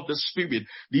intelligence of the Spirit,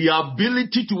 the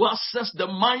ability to access the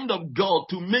mind of God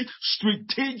to make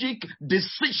strategic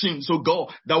decisions, oh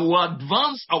God, that will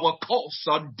advance our cause.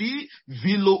 Adi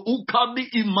vilo ukadi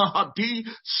imahati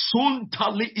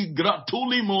suntali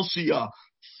igratuli mosia.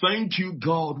 Thank you,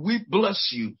 God. We bless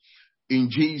you. In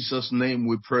Jesus' name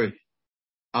we pray.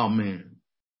 Amen.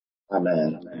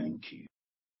 Amen. Thank you.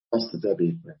 Pastor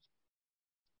Debbie.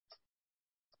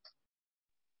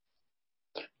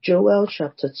 Joel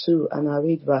chapter 2, and I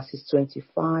read verses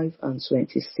 25 and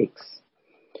 26.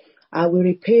 I will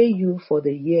repay you for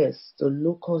the years the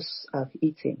locusts have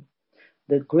eaten,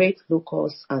 the great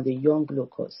locusts and the young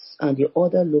locusts, and the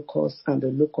other locusts and the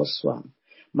locust swarm,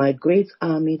 my great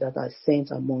army that I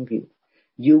sent among you.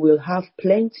 You will have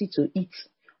plenty to eat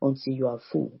until you are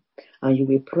full, and you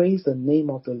will praise the name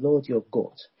of the Lord your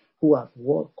God, who have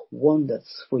worked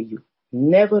wonders for you.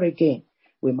 Never again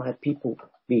will my people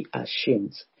be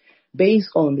ashamed. Based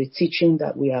on the teaching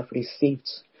that we have received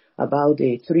about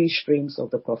the 3 streams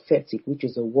of the prophetic, which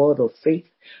is a word of faith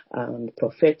and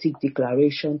prophetic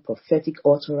declaration, prophetic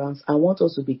utterance, I want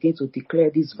us to begin to declare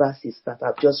these verses that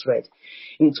I've just read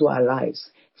into our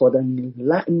lives. For the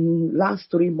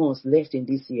last 3 months left in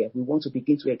this year, we want to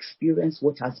begin to experience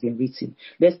what has been written.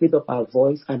 Let's lift up our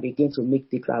voice and begin to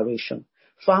make declaration.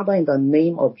 Father, in the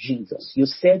name of Jesus, you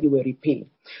said you will repay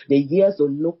the years the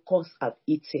locusts have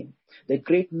eaten, the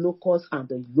great locust and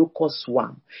the locust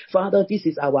swarm. Father, this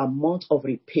is our month of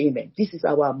repayment. This is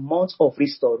our month of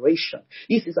restoration.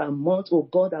 This is our month, oh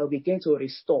God, that will begin to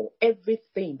restore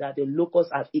everything that the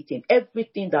locusts have eaten,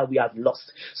 everything that we have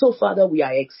lost. So, Father, we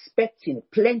are expecting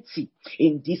plenty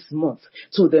in this month.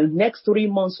 To the next 3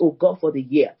 months, oh God, for the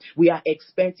year, we are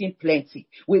expecting plenty.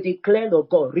 We declare, oh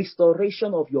God,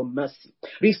 restoration of your mercy,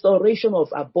 restoration of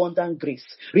abundant grace,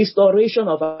 restoration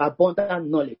of abundant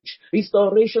knowledge,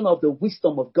 restoration of the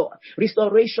wisdom of God,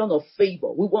 restoration of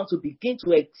favor. We want to begin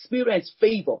to experience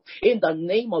favor in the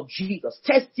name of Jesus.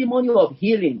 Testimony of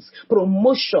healings,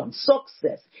 promotion,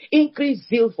 success, increased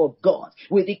zeal for God.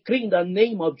 We decree in the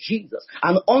name of Jesus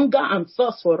an hunger and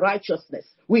thirst for righteousness.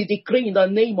 We decree in the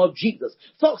name of Jesus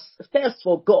thirst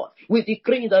for God. We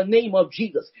decree in the name of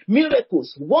Jesus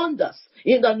miracles, wonders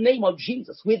in the name of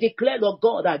Jesus. We declare, Lord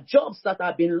God, that jobs that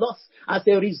have been lost as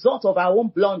a result of our own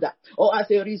blunder or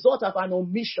as a result of an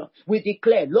omission, We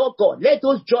declare, Lord God, let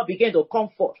those jobs begin to come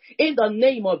forth in the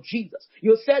name of Jesus.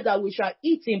 You said that we shall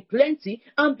eat in plenty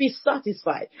and be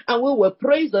satisfied, and we will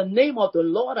praise the name of the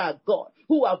Lord our God,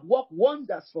 who have worked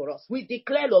wonders for us. We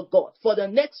declare, Lord God, for the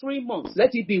next 3 months,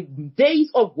 let it be days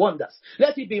of wonders.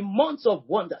 Let it be months of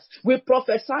wonders. We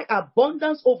prophesy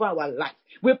abundance over our life.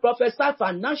 We prophesy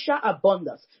financial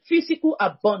abundance, physical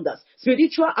abundance,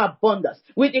 spiritual abundance.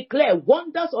 We declare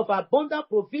wonders of abundant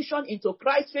provision into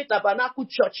Christ Faith Tabernacle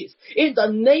churches. In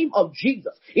the name of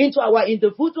Jesus, into our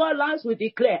individual lives, we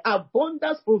declare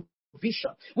abundance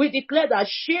provision. We declare that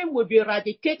shame will be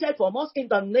eradicated from us in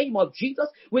the name of Jesus.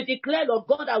 We declare, Lord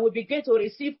God, that we begin to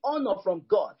receive honor from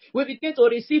God. We begin to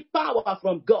receive power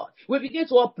from God. We begin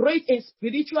to operate in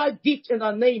spiritual gifts in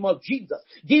the name of Jesus.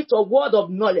 Gift of word of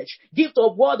knowledge, gift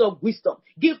of word of wisdom,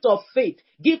 gift of faith,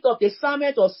 gift of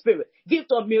discernment of spirit,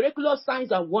 gift of miraculous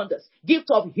signs and wonders, gift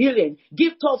of healing,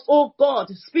 gift of, oh God,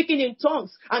 speaking in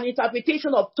tongues and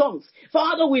interpretation of tongues.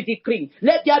 Father, we decree,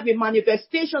 let there be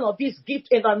manifestation of this gift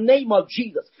in the name of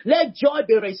Jesus. Let joy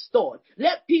be restored.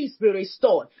 Let peace be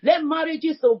restored. Let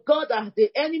marriages, oh God, that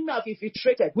the enemy have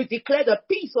infiltrated, we declare the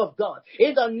peace of God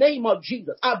in the name of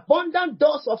Jesus. Abundant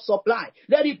doors of supply,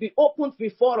 let it be opened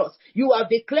before us. You have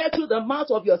declared through the mouth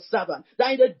of your servant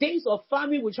that in the days of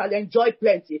famine we shall enjoy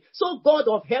plenty. So God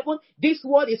of heaven, this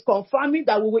word is confirming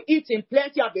that we will eat in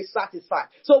plenty and be satisfied.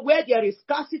 So where there is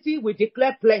scarcity, we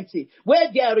declare plenty. Where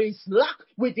there is lack,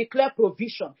 we declare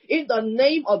provision. In the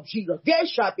name of Jesus, there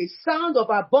shall be sound of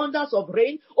abundance of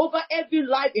rain over every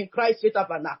life in Christ Faith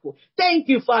Tabernacle. Thank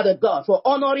you, Father God, for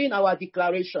honoring our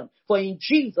declaration. For in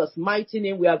Jesus' mighty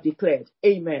name we have declared.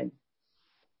 Amen.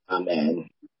 Amen.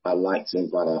 I'd like to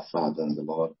invite our Father and the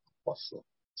Lord, Apostle.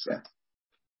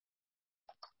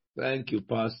 Thank you,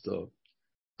 Pastor.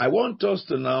 I want us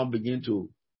to now begin to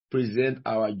present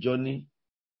our journey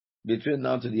between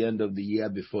now to the end of the year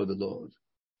before the Lord.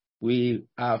 We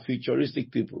are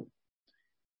futuristic people,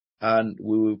 and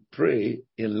we will pray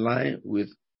in line with,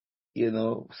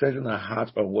 setting our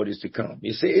heart on what is to come.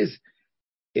 It says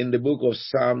in the book of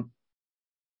Psalm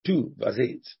 2, verse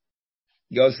 8,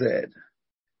 God said,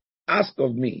 "Ask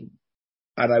of me,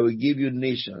 and I will give you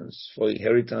nations for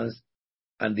inheritance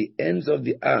and the ends of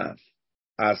the earth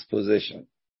as possession."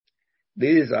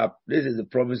 This is the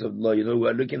promise of the Lord. We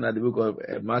are looking at the book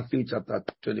of Matthew chapter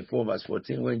 24, verse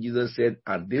 14, when Jesus said,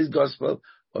 "And this gospel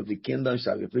of the kingdom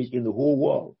shall be preached in the whole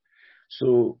world."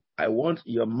 So I want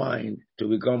your mind to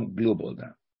become global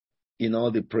now in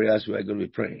all the prayers we are going to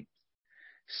be praying.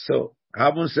 So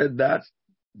having said that,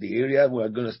 the area we are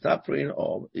going to start praying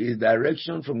of is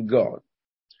direction from God.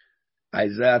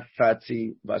 Isaiah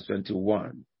 30, verse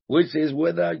 21, which says,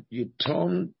 "Whether you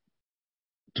turn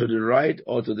to the right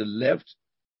or to the left,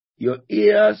 your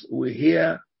ears will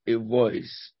hear a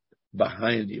voice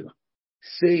behind you,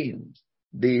 saying,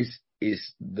 'This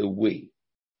is the way.'"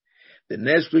 The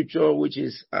next scripture, which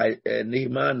is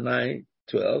Nehemiah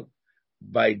 9:12,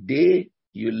 "By day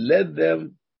you led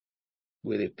them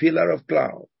with a pillar of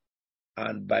cloud,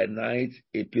 and by night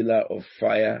a pillar of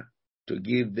fire to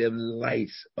give them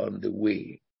lights on the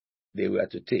way they were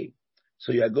to take."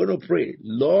 So you are going to pray,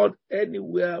 "Lord,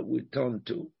 anywhere we turn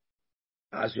to,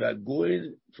 as we are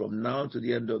going from now to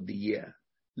the end of the year,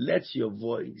 let your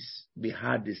voice be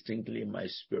heard distinctly in my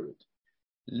spirit.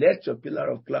 Let your pillar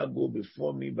of cloud go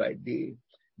before me by day,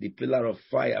 the pillar of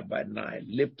fire by night."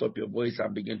 Lift up your voice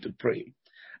and begin to pray.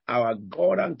 Our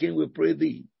God and King, we pray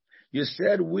thee. You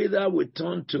said, whither we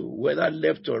turn to, whether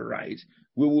left or right,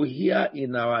 we will hear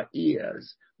in our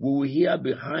ears, we will hear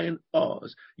behind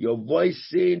us your voice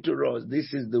saying to us,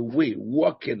 "This is the way,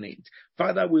 walk in it."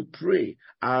 Father, we pray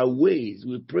our ways,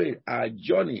 we pray our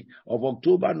journey of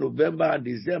October, November, and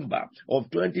December of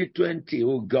 2020,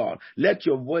 oh God. Let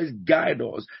your voice guide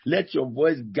us. Let your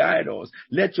voice guide us.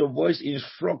 Let your voice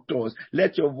instruct us.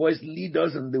 Let your voice lead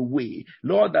us in the way.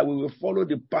 Lord, that we will follow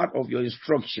the path of your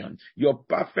instruction, your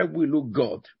perfect will, oh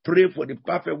God. Pray for the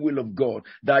perfect will of God,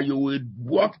 that you will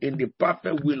walk in the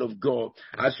perfect will of God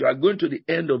as you are going to the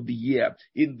end of the year.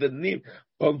 In the name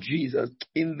of Jesus,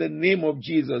 in the name of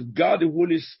Jesus, God the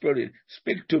Holy Spirit,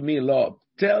 speak to me, Lord.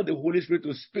 Tell the Holy Spirit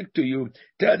to speak to you.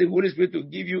 Tell the Holy Spirit to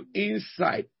give you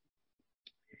insight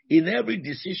in every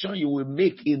decision you will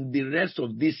make in the rest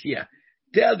of this year.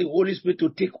 Tell the Holy Spirit to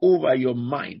take over your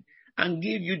mind and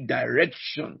give you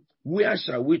direction. Where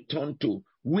shall we turn to?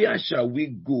 Where shall we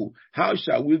go? How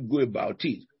shall we go about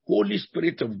it? Holy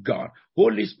Spirit of God,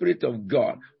 Holy Spirit of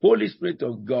God, Holy Spirit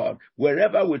of God,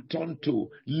 wherever we turn to,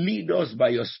 lead us by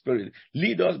your Spirit,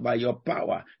 lead us by your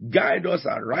power, guide us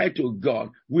aright, O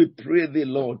God. We pray thee,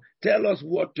 Lord. Tell us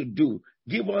what to do.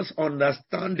 Give us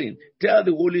understanding. Tell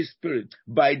the Holy Spirit,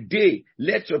 by day,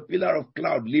 let your pillar of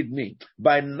cloud lead me.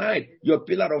 By night, your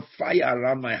pillar of fire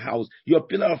around my house, your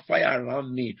pillar of fire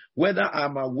around me. Whether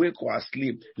I'm awake or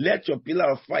asleep, let your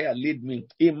pillar of fire lead me.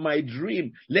 In my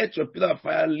dream, let your pillar of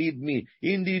fire lead me.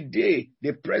 In the day,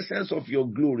 the presence of your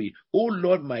glory. Oh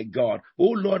Lord my God,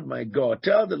 oh Lord my God,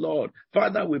 tell the Lord,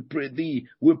 Father, we pray thee,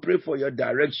 we pray for your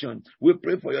direction. We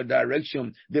pray for your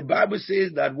direction. The Bible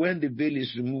says that when the veil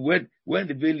is removed, when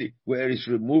the veil where is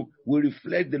removed, we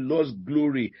reflect the Lord's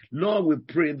glory. Lord, we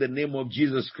pray in the name of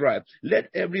Jesus Christ. Let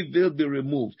every veil be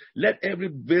removed. Let every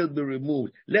veil be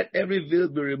removed. Let every veil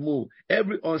be removed.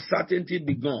 Every uncertainty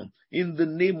be gone. In the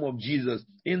name of Jesus.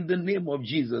 In the name of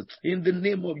Jesus. In the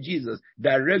name of Jesus.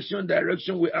 Direction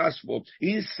we ask for.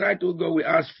 Insight, oh God, we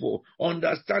ask for.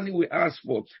 Understanding we ask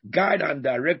for. Guide and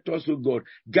direct us, oh God.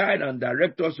 Guide and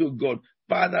direct us, oh God.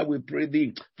 Father, we pray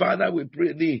thee. Father, we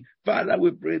pray thee. Father,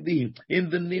 we pray thee. In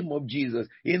the name of Jesus.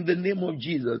 In the name of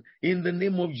Jesus. In the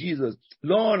name of Jesus.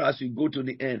 Lord, as we go to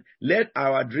the end, let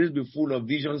our dreams be full of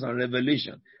visions and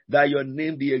revelation, that your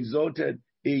name be exalted.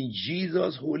 In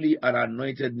Jesus' holy and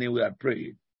anointed name we are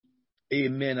praying.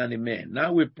 Amen and amen.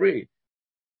 Now we pray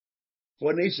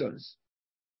for nations.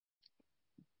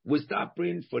 We start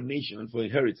praying for nations, for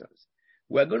inheritance.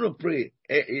 We're going to pray.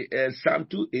 Psalm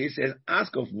 2:8 says,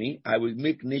 ask of me, I will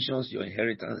make nations your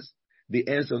inheritance, the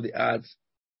ends of the earth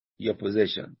your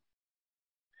possession.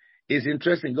 It's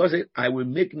interesting. God said, I will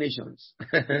make nations.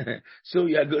 So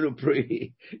you are going to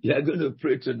pray. You are going to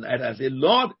pray tonight and say,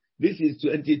 Lord, this is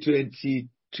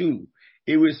 2022.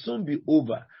 It will soon be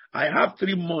over. I have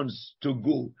 3 months to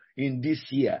go in this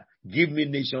year. Give me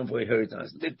nation for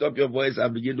inheritance. Lift up your voice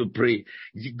and begin to pray.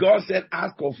 God said,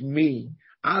 ask of me.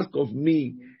 Ask of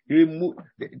me.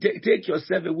 Take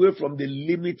yourself away from the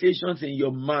limitations in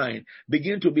your mind.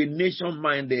 Begin to be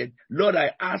nation-minded. Lord,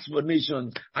 I ask for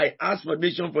nations. I ask for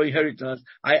nation for inheritance.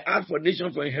 I ask for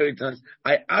nation for inheritance.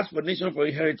 I ask for nation for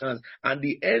inheritance. And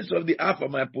the ends of the earth for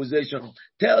my possession.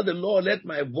 Tell the Lord, let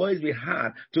my voice be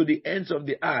heard to the ends of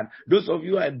the earth. Those of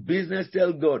you who are in business,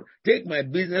 tell God, take my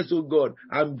business, oh God,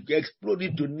 and explode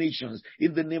it to nations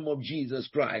in the name of Jesus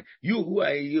Christ. You who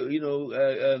are,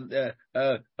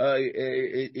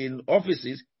 in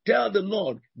offices, tell the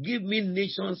Lord, give me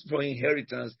nations for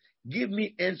inheritance. Give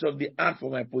me ends of the earth for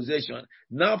my possession.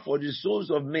 Now for the souls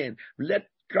of men, let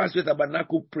Christ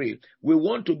Tabernacle pray. We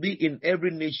want to be in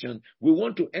every nation. We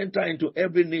want to enter into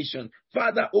every nation.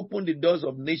 Father, open the doors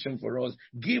of nation for us.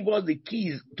 Give us the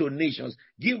keys to nations.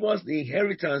 Give us the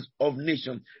inheritance of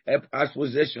nations as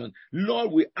possession.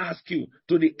 Lord, we ask you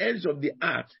to the ends of the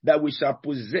earth that we shall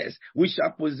possess. We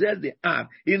shall possess the earth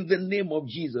in the name of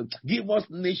Jesus. Give us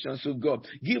nations, O God.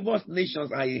 Give us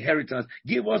nations our inheritance.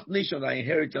 Give us nations our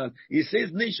inheritance. It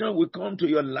says nation will come to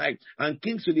your light and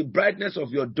kings to the brightness of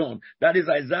your dawn. That is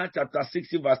Isaiah chapter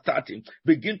 60 verse 30.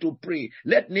 Begin to pray.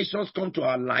 Let nations come to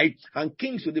our light and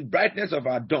kings to the brightness of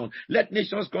our dawn. Let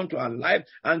nations come to our light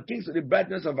and kings to the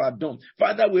brightness of our dawn.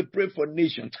 Father, we pray for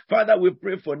nations. Father, we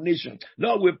pray for nations.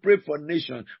 Lord, we pray for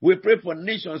nations. We pray for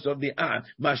nations of the earth.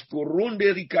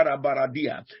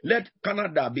 Let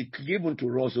Canada be given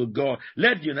to us, O God.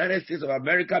 Let the United States of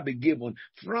America be given.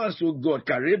 France, O God,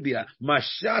 Caribbean,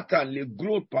 Mashata,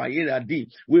 Legro, Pairadi.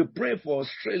 We pray for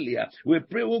Australia. We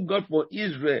pray, O God, for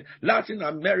Israel, Latin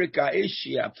America,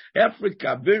 Asia,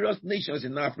 Africa, various nations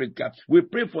in Africa. We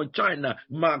pray for China.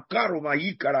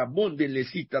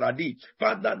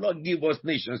 Father, Lord, give us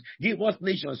nations. Give us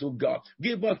nations, oh God.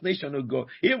 Give us nations, oh God.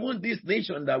 Even this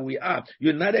nation that we are,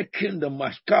 United Kingdom,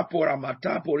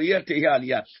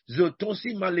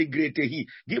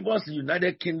 give us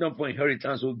United Kingdom for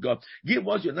inheritance, oh God. Give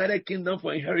us United Kingdom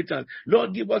for inheritance.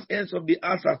 Lord, give us ends of the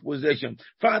earth as possession.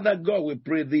 Father God, we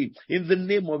pray thee in the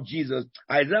name of Jesus.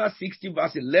 Isaiah 60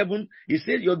 verse 11, he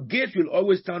says, your gate will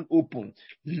always stand open.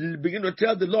 Begin to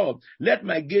tell the Lord, let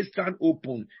my gates stand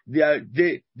open.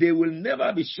 They will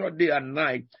never be shut day and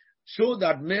night, so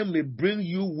that men may bring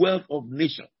you wealth of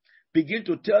nations. Begin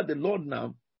to tell the Lord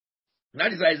now.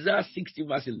 That is Isaiah 60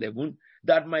 verse 11,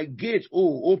 that my gates,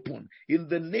 open in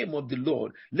the name of the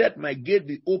Lord. Let my gate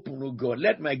be open, O God.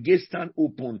 Let my gate stand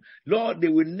open. Lord, they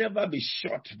will never be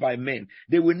shut by men.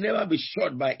 They will never be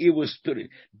shut by evil spirit.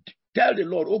 Tell the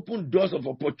Lord, open doors of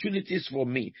opportunities for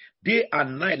me. Day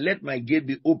and night, let my gate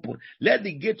be open. Let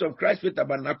the gate of Christ Faith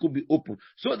Tabernacle be open,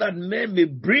 so that men may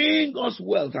bring us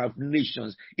wealth of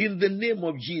nations. In the name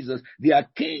of Jesus, they are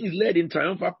kings led in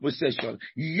triumphal procession.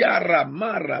 Yara,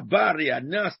 Mara, Baria,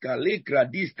 Naska, Lekra,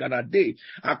 Diskanade.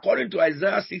 According to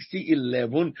Isaiah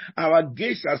 60:11, our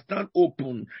gates shall stand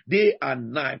open day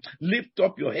and night. Lift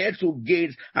up your heads, O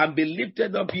gates, and be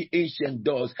lifted up, ye ancient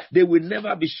doors. They will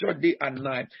never be shut day and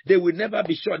night. They will never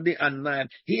be shut day and night.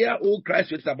 Here, O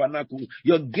Christ with Tabernacle,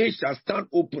 your gates shall stand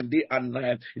open day and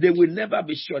night. They will never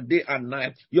be shut day and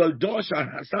night. Your doors shall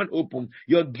stand open.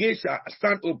 Your gates shall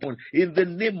stand open in the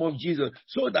name of Jesus,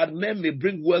 so that men may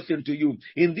bring wealth into you.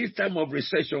 In this time of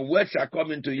recession, wealth shall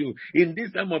come into you. In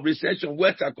this time of recession,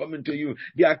 wealth shall come into you.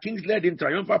 They are kings led in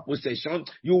triumphal possession.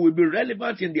 You will be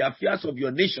relevant in the affairs of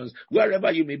your nations,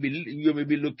 wherever you may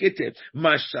be located.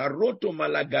 Masharoto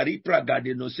Malagari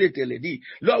Pragadenosete Ledi.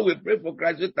 Lord, we pray for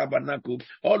Christ's Tabernacle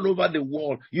all over the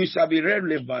world. You shall be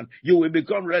relevant. You will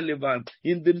become relevant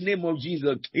in the name of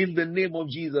Jesus. In the name of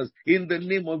Jesus. In the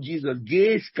name of Jesus.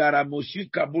 Gates Karamoshi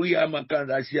Kabuya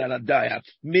Makandasianadaya.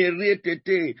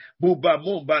 Meretete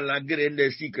Bubamomba Lagrende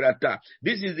Sikrata.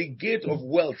 This is the gate of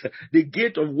wealth, the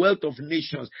gate of wealth of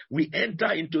nations. We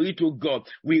enter into it, O God.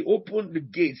 We open the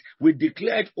gates. We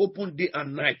declare it open day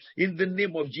and night in the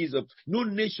name of Jesus. No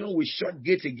nation will shut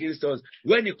gates against us.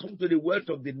 When it comes to the wealth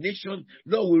of the nation,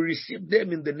 Lord, we receive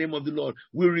them in the name of the Lord.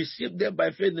 We receive them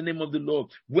by faith in the name of the Lord.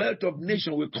 Wealth of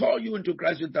nation, we call you into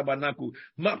Christ's Tabernacle.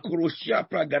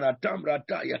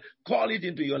 Call it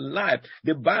into your life.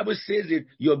 The Bible says it,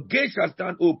 your gates shall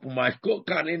stand open,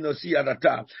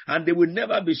 and they will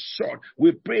never be shut.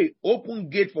 We pray, open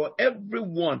gate for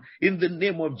everyone in the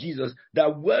name of Jesus. The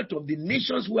wealth of the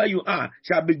nations where you are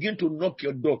shall begin to knock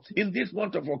your door. In this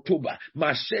month of October,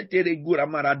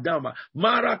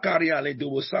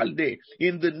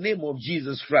 in the name of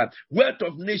Jesus Christ, wealth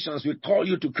of nations, we call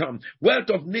you to come. Wealth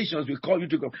of nations, we call you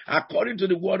to come. According to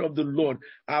the word of the Lord,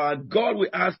 our God, we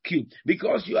ask you,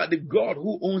 because you are the God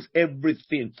who owns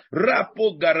everything.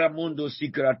 Rapo Garamondo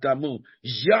Sikratamu,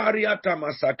 Jaria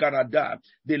Tamasakarada.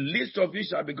 The least of you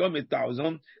shall become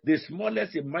 1,000, the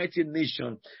smallest a mighty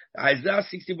nation. Isaiah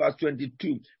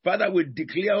 60:22. Father, we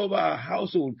declare over our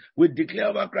household, we declare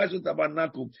over Christ's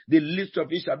Tabernacle, the least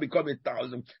of you shall become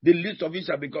 1,000. The least of you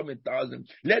shall become 1,000.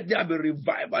 Let there be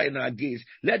revival in our gates.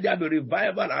 Let there be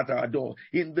revival at our door.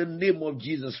 In the name of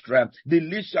Jesus Christ, the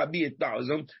least shall be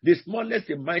 1,000, the smallest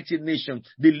a mighty nation.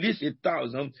 The least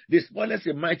 1,000, the smallest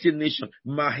a mighty nation.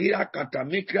 Mahira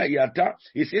Katamikra Yata.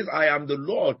 He says, I am the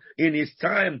Lord. In his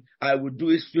time, I will do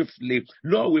it swiftly.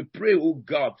 Lord, we pray, oh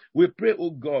God. We pray,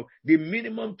 oh God. The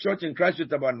minimum church in Christ's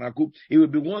Tabernacle, it will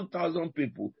be 1,000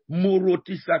 people.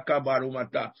 Murotisa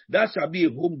Kabarumata. That shall be a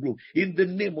home group. In the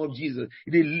name of Jesus.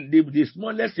 The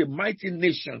smallest a mighty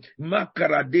nation.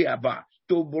 Makaradeaba.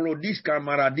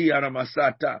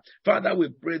 Father, we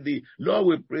pray thee. Lord,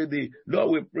 we pray thee.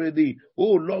 Lord, we pray thee.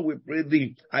 Oh, Lord, we pray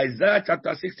thee. Isaiah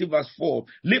chapter 60:4.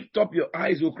 Lift up your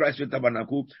eyes, O Christ with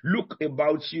Tabernacle. Look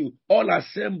about you. All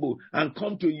assemble and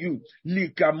come to you.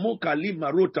 He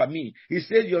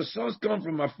says, your sons come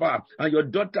from afar and your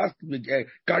daughters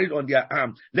carried on their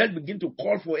arm. Let's begin to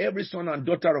call for every son and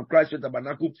daughter of Christ with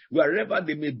Tabernacle, wherever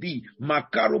they may be.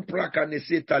 Makaru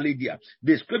Prakanese Talidia.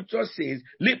 The scripture says,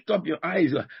 lift up your eyes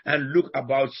and look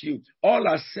about you. All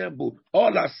assemble,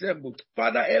 all assemble.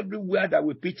 Father, everywhere that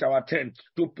we pitch our tent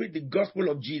to preach the gospel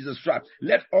of Jesus Christ,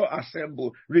 let all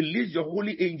assemble. Release your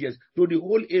holy angels to the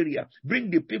whole area. Bring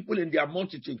the people in their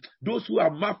multitude. Those who are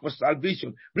marked for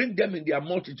salvation, bring them in their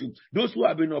multitude. Those who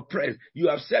have been oppressed, you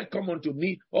have said, come unto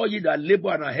me, all ye that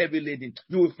labor and are heavy laden.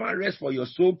 You will find rest for your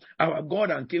soul. Our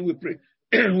God and King, we pray.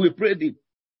 We pray thee.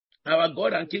 Our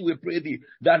God and King, we pray thee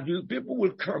that the people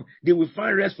will come, they will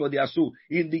find rest for their soul.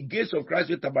 In the gates of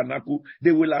Christ's Tabernacle,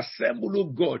 they will assemble, oh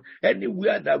God,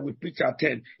 anywhere that we pitch our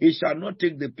tent. It shall not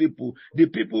take the people. The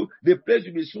place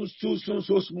will be so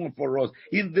small for us.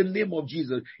 In the name of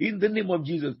Jesus, in the name of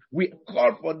Jesus, we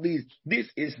call for this. This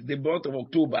is the month of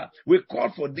October. We call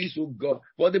for this, oh God,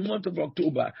 for the month of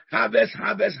October. Harvest,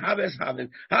 harvest, harvest, harvest,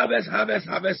 harvest, harvest,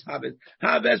 harvest, harvest,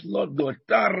 harvest, Lord God.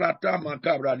 Tarata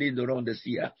makabra around the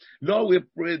sea. Lord, we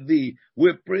pray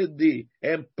thee,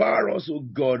 empower us, O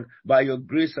God, by your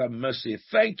grace and mercy.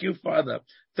 Thank you, Father.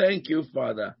 Thank you,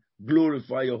 Father.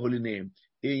 Glorify your holy name.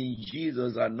 In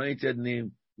Jesus' anointed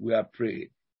name, we are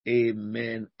praying.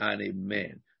 Amen and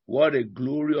amen. What a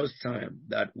glorious time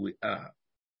that we are.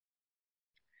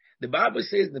 The Bible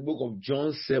says in the book of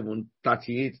John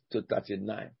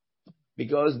 7:38-39,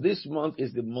 because this month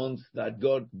is the month that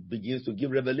God begins to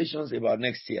give revelations about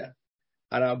next year.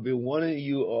 And I've been warning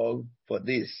you all for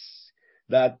this.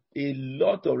 that a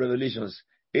lot of revelations,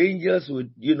 angels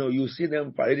would, you see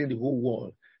them parading the whole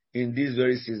world in this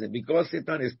very season because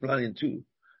Satan is planning too.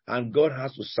 And God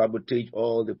has to sabotage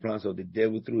all the plans of the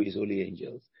devil through his holy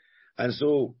angels. And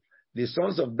so the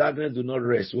sons of darkness do not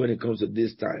rest when it comes to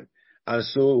this time. And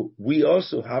so we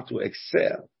also have to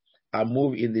excel and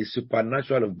move in the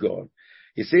supernatural of God.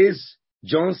 It says,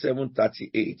 John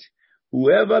 7:38,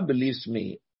 whoever believes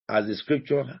me, as the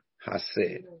scripture has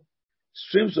said,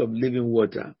 streams of living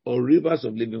water or rivers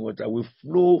of living water will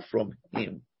flow from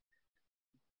him.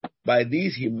 By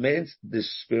this he meant the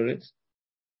Spirit,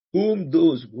 whom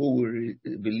those who will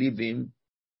believe him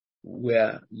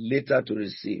were later to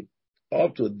receive.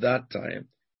 Up to that time,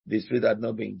 the Spirit had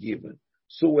not been given.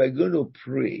 So we're going to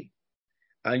pray.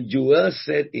 And Joel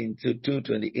said in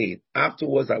 2:28,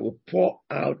 afterwards I will pour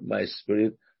out my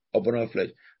Spirit upon all flesh.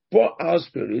 Pour out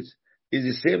Spirit is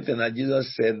the same thing that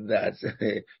Jesus said that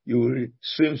you will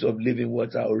streams of living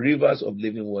water or rivers of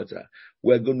living water.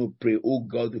 We're going to pray, oh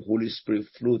God, the Holy Spirit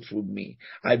flow through me.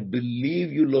 I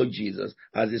believe you, Lord Jesus,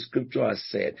 as the scripture has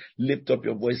said. Lift up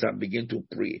your voice and begin to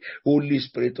pray. Holy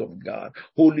Spirit of God,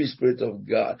 Holy Spirit of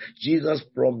God. Jesus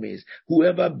promised,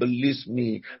 whoever believes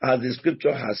me, as the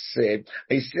scripture has said,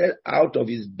 he said out of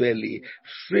his belly,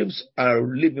 streams of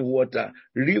living water,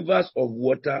 rivers of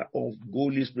water of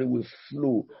Holy Spirit will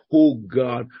flow. Oh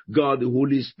God, God the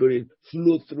Holy Spirit,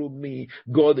 flow through me.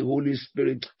 God the Holy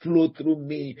Spirit, flow through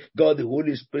me. God the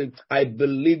Holy Spirit, I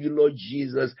believe you, Lord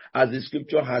Jesus, as the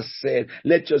scripture has said,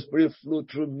 let your Spirit flow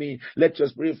through me. Let your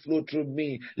Spirit flow through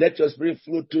me. Let your Spirit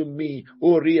flow through me.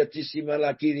 Oh, riatissima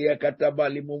la kiria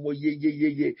katabali momo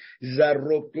ye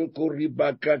zaroko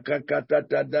koribaka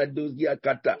kakata dadozia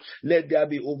kata. Let there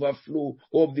be overflow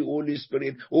of the Holy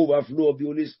Spirit, overflow of the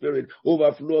Holy Spirit,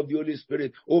 overflow of the Holy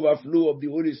Spirit, overflow of the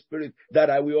Holy Spirit, that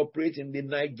I will operate in the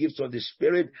 9 gifts of the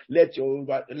Spirit. Let your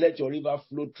river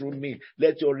flow through me.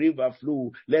 Let your river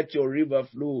flow. Let your river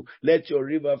flow. Let your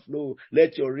river flow.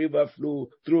 Let your river flow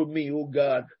through me, oh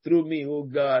God. Through me, oh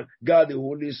God. God the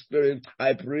Holy Spirit,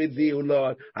 I pray thee, oh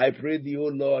Lord. I pray thee, oh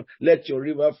Lord. Let your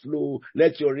river flow.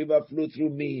 Let your river flow through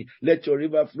me. Let your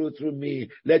river flow through me.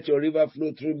 Let your river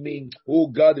flow through me. Oh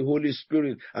God the Holy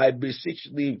Spirit, I beseech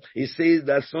thee. It says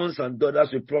that sons and daughters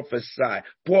will prophesy.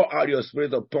 Pour out your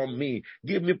Spirit upon me.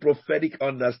 Give me prophetic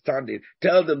understanding.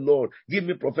 Tell the Lord, give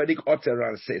me prophetic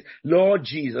utterances. Lord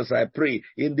Jesus, I pray,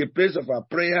 in the place of our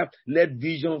prayer, let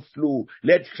vision flow,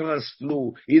 let trance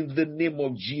flow, in the name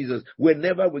of Jesus.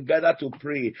 Whenever we gather to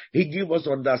pray, He give us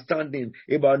understanding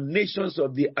about nations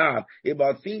of the earth,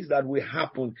 about things that will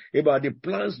happen, about the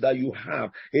plans that you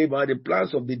have, about the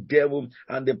plans of the devil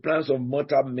and the plans of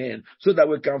mortal men, so that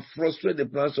we can frustrate the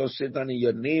plans of Satan in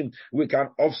your name. We can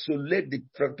obsolete the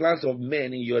plans of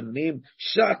men in your name.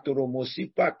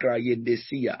 Shatoromosipa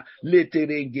krayendesia,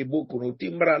 leterengebokuno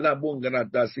timbrala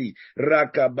bongaratasi,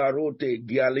 rakabarote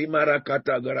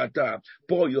gialimarakatagarata.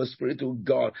 Pour your Spirit to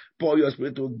God. Pour your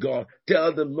Spirit to God.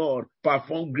 Tell the Lord,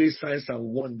 perform great signs and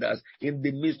wonders in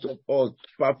the midst of us.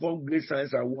 Perform great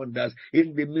signs and wonders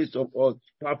in the midst of us.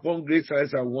 Perform great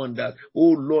signs and wonders. Oh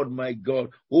Lord my God.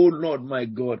 Oh Lord my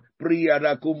God. Tell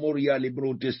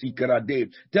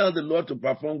the Lord to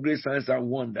perform great signs and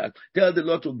wonders. Tell the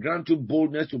Lord to grant you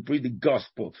boldness to preach the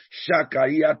gospel. Tell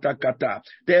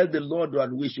the Lord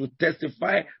that we should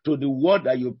testify to the word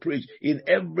that you preach in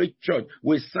every church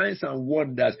with signs and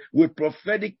wonders, with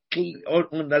prophetic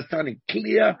understanding,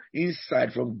 clear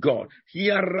insight from God.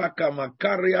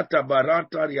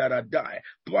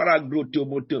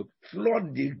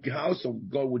 Flood the house of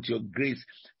God with your grace.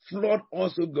 Flood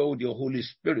also God with your Holy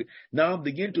Spirit. Now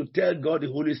begin to tell God,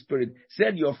 the Holy Spirit,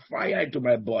 send your fire into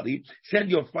my body,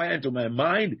 send your fire into my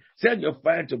mind, send your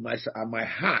fire into my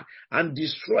heart, and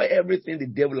destroy everything the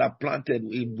devil has planted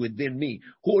within me.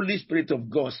 Holy Spirit of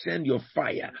God, send your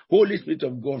fire. Holy Spirit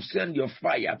of God, send your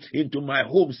fire into my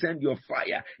home, send your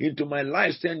fire into my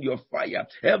life, send your fire.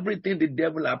 Everything the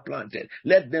devil has planted,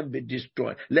 let them be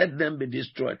destroyed. Let them be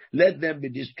destroyed. Let them be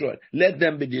destroyed. Let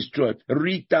them be destroyed.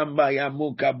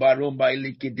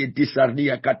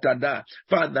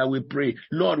 Father, we pray.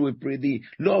 Lord, we pray thee.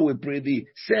 Lord, we pray thee.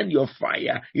 Send your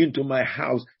fire into my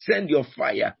house. Send your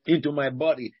fire into my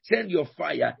body. Send your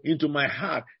fire into my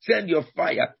heart. Send your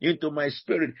fire into my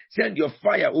spirit. Send your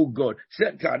fire, oh God.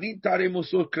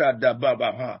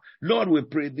 Lord, we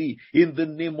pray thee in the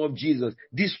name of Jesus.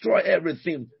 Destroy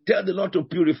everything. Tell the Lord to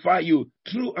purify you.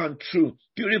 true and truth.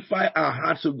 Purify our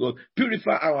hearts, O God.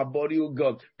 Purify our body, O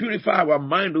God. Purify our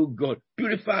mind, O God.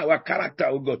 Purify our character,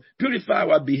 O God. Purify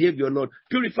our behavior, Lord.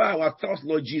 Purify our thoughts,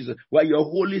 Lord Jesus. While your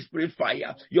Holy Spirit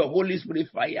fire, your Holy Spirit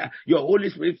fire, your Holy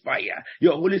Spirit fire,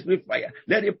 your Holy Spirit fire.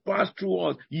 Let it pass through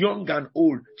us, young and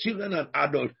old, children and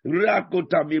adults.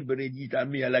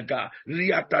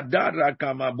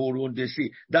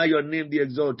 That your name be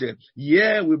exalted.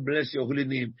 Yeah, we bless your holy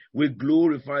name. We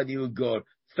glorify you, God.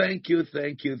 Thank you,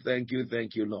 thank you, thank you,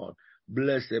 thank you, Lord.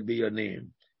 Blessed be your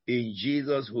name. In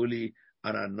Jesus' holy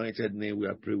and anointed name, we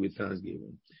are praying with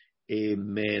thanksgiving.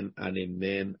 Amen and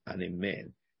amen and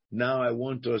amen. Now I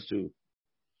want us to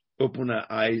open our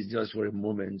eyes just for a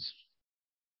moment.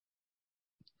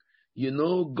 You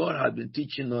know, God has been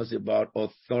teaching us about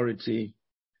authority,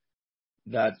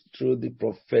 that through the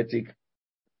prophetic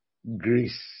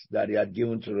grace that he had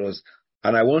given to us.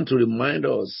 And I want to remind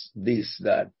us this,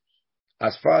 that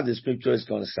as far as the scripture is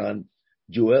concerned,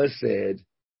 Joel said,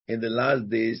 in the last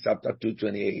days, chapter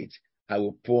 2:28, I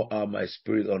will pour out my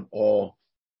spirit on all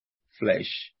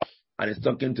flesh. And it's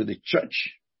talking to the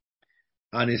church.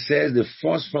 And it says the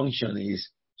first function is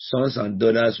sons and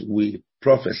daughters will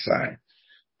prophesy.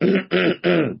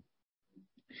 And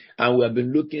we have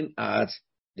been looking at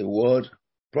the word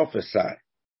prophesy.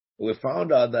 We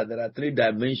found out that there are 3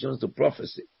 dimensions to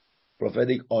prophecy: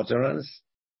 prophetic utterance,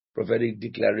 prophetic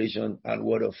declaration, and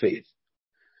word of faith.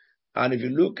 And if you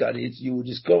look at it, you will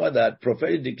discover that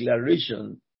prophetic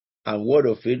declaration and word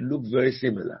of faith look very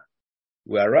similar.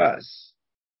 Whereas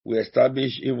we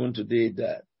establish even today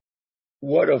that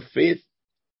word of faith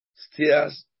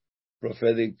steers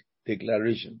prophetic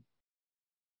declaration.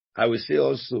 I will say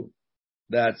also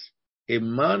that a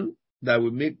man that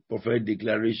will make prophetic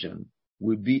declaration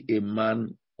will be a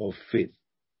man of faith.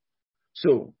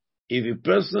 So, if a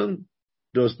person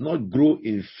does not grow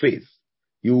in faith,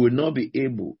 you will not be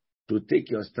able to take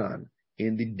your stand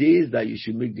in the days that you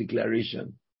should make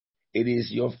declaration. It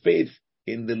is your faith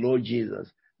in the Lord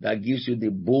Jesus that gives you the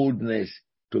boldness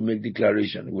to make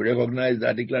declaration. We recognize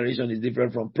that declaration is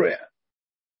different from prayer.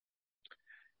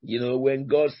 You know, when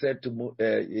God said to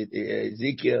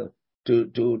Ezekiel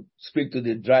to speak to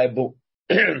the dry bone,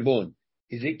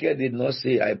 Ezekiel did not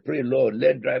say, I pray, Lord,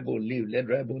 let dry bone live, let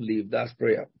dry bone live. That's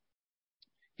prayer.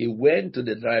 He went to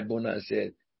the dry bone and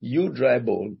said, you dry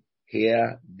bone,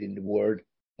 hear the word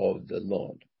of the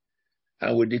Lord.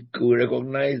 And we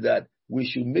recognize that we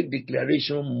should make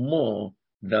declaration more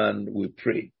than we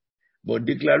pray. But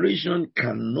declaration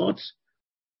cannot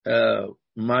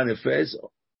manifest,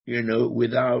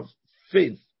 without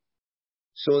faith.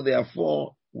 So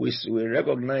therefore, we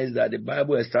recognize that the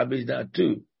Bible established that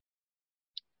too.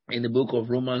 In the book of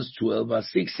Romans 12, verse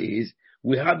 6 says,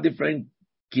 we have different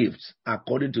gifts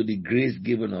according to the grace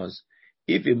given us.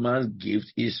 If a man's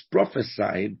gift is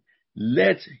prophesied,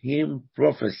 let him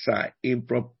prophesy in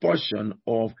proportion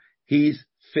of his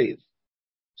faith.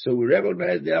 So we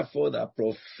recognize, therefore, that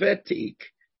prophetic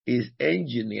is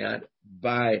engineered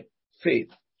by faith.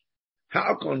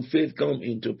 How can faith come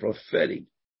into prophetic?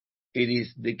 It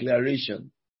is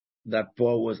declaration that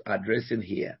Paul was addressing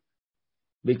here.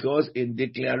 Because in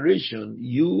declaration,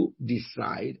 you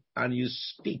decide and you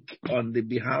speak on the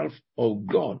behalf of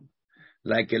God.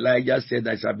 Like Elijah said,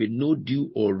 there shall be no dew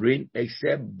or rain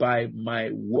except by my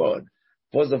word.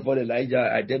 First of all, Elijah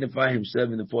identified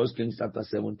himself in the 1 Kings chapter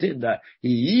 17 that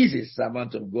he is a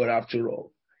servant of God after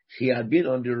all. He had been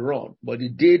on the run, but the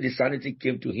day the sanity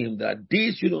came to him that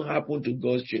this shouldn't happen to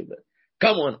God's children.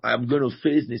 Come on, I'm going to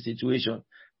face the situation.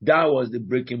 That was the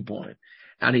breaking point.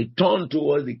 And he turned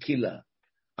towards the killer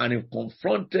and he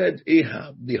confronted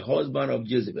Ahab, the husband of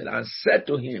Jezebel, and said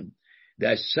to him,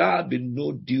 there shall be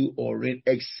no dew or rain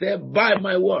except by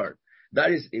my word.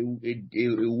 That is a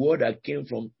word that came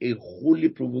from a holy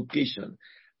provocation.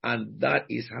 And that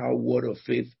is how word of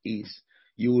faith is.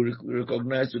 You will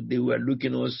recognize today we are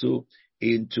looking also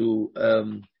into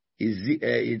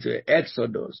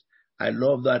Exodus. I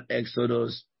love that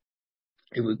Exodus.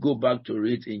 If we go back to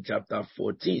it in chapter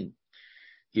 14,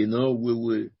 you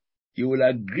will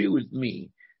agree with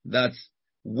me that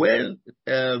when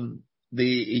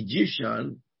the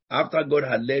Egyptian, after God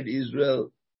had led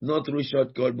Israel, not through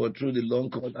shortcut, but through the long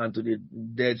cut and to the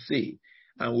Dead Sea.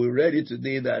 And we're ready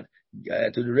today that,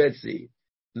 to the Red Sea.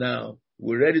 Now,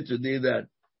 we're ready today that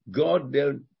God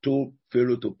then told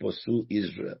Pharaoh to pursue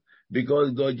Israel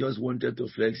because God just wanted to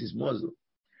flex his muscle.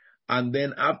 And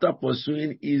then after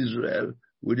pursuing Israel,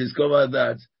 we discover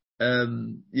that,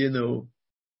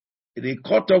 they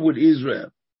caught up with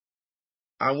Israel.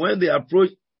 And when they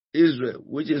approached Israel,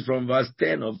 which is from verse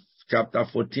 10 of chapter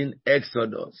 14,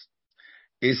 Exodus,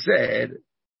 it said,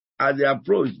 as they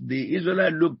approached, the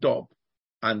Israelites looked up,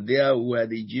 and there were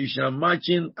the Egyptians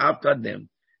marching after them.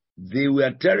 They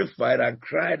were terrified and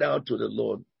cried out to the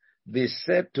Lord. They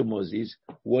said to Moses,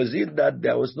 was it that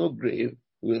there was no grave,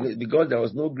 because there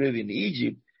was no grave in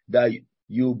Egypt, that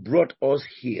you brought us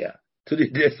here to the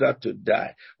desert to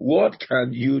die? What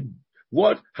have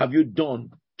you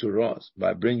done to us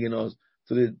by bringing us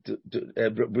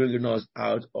bringing us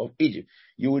out of Egypt?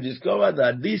 You will discover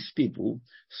that these people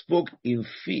spoke in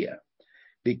fear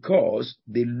because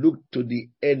they looked to the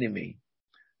enemy.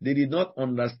 They did not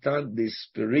understand the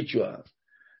spiritual.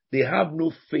 They have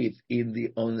no faith in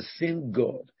the unseen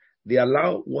God. They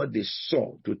allow what they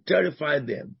saw to terrify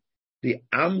them. The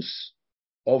arms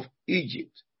of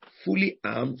Egypt, fully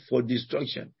armed for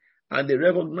destruction. And they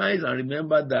recognize and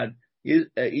remember that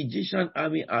Egyptian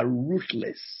army are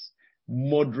ruthless,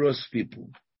 murderous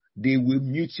people. They will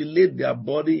mutilate their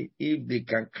body if they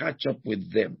can catch up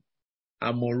with them.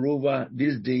 And moreover,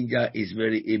 this danger is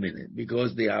very imminent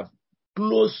because they have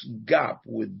close gap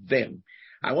with them.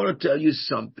 I want to tell you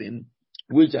something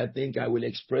which I think I will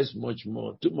express much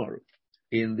more tomorrow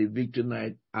in the Victory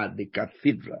Night at the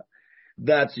Cathedral.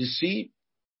 That, you see,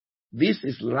 this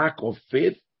is lack of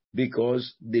faith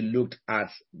because they looked at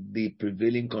the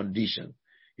prevailing condition.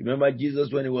 Remember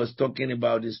Jesus, when he was talking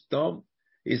about the storm,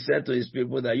 he said to his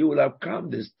people that you will have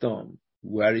calmed the storm.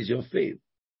 Where is your faith?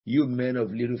 You men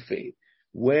of little faith.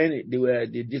 When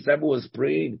the disciple was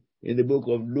praying in the book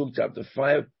of Luke chapter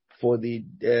 5 for the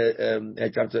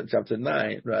chapter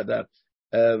 9 rather,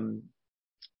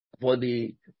 for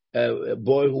the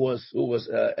boy who was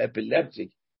epileptic,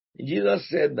 Jesus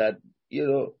said that,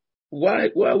 why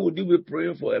would you be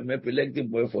praying for an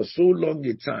epileptic boy for so long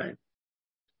a time?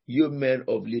 You men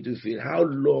of little faith, how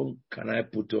long can I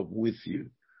put up with you?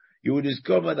 You will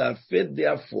discover that faith,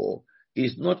 therefore,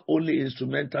 is not only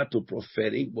instrumental to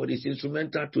prophetic, but it's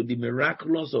instrumental to the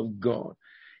miraculous of God.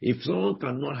 If someone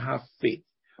cannot have faith,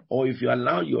 or if you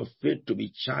allow your faith to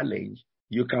be challenged,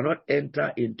 you cannot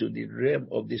enter into the realm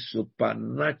of the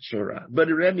supernatural. But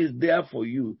the realm is there for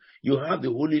you. You have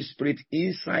the Holy Spirit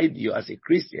inside you as a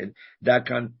Christian that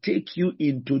can take you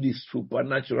into the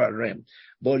supernatural realm.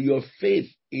 But your faith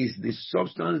is the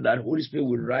substance that Holy Spirit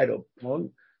will ride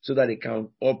upon so that it can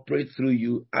operate through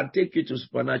you and take you to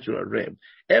supernatural realm.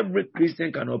 Every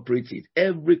Christian can operate it.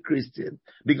 Every Christian,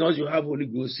 because you have Holy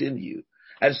Ghost in you.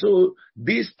 And so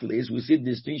this place, we see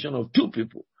the distinction of two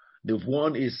people. The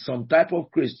one is some type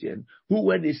of Christian who,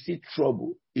 when they see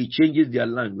trouble, it changes their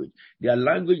language. Their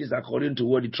language is according to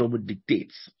what the trouble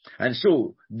dictates. And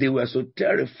so they were so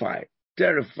terrified,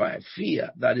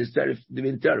 fear, that is, they've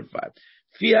been terrified.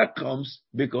 Fear comes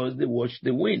because they watch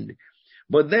the wind.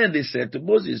 But then they said to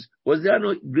Moses, was there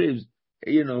no graves,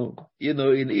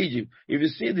 in Egypt? If you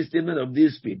see the statement of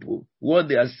these people, what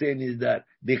they are saying is that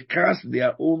they cast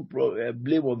their own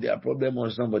blame of their problem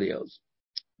on somebody else.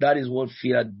 That is what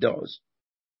fear does.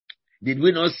 Did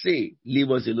we not say, leave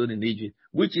us alone in Egypt?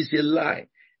 Which is a lie.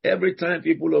 Every time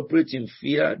people operate in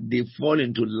fear, they fall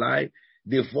into lie.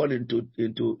 They fall into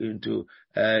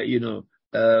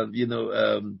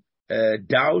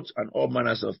doubt and all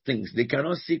manners of things. They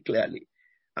cannot see clearly.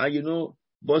 And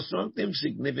but something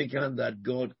significant that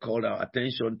God called our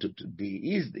attention to today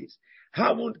is this.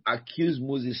 Haven't accused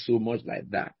Moses so much like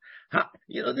that.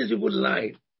 These people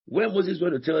lied. When Moses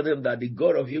went to tell them that the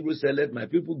God of Hebrews said, let my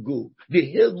people go,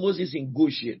 they held Moses in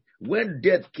Goshen. When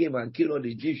death came and killed all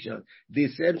the Egyptians, they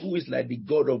said, who is like the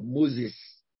God of Moses?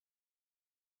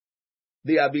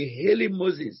 They have been hailing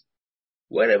Moses.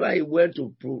 Wherever he went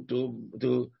to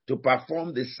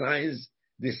perform the signs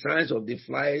of the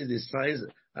flies, the signs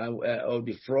of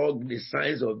the frog, the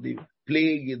signs of the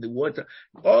plague in the water,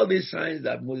 all these signs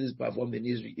that Moses performed in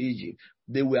Egypt,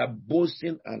 they were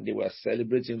boasting and they were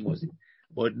celebrating Moses.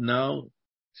 But now,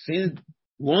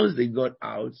 once they got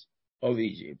out of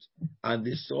Egypt and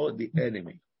they saw the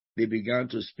enemy, they began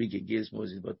to speak against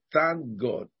Moses. But thank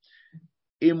God,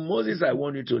 in Moses, I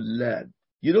want you to learn.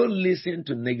 You don't listen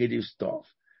to negative stuff.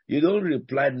 You don't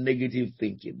reply negative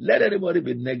thinking. Let anybody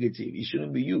be negative. It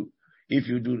shouldn't be you. If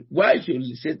you do, why should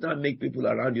Satan make people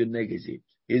around you negative?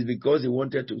 It's because he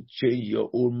wanted to change your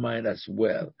own mind as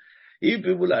well. If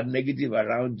people are negative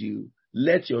around you,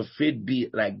 let your faith be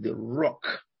like the rock,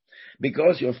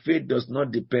 because your faith does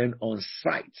not depend on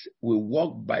sight. We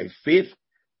walk by faith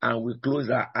and we close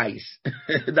our eyes.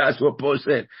 That's what Paul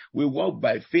said. We walk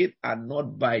by faith and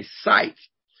not by sight.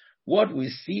 What we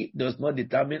see does not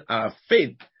determine our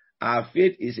faith. Our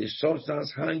faith is a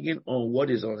substance hanging on what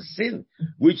is unseen,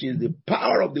 which is the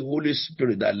power of the Holy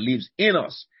Spirit that lives in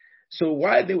us. So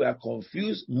while they were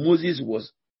confused, Moses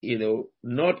was,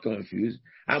 not confused.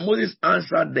 And Moses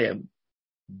answered them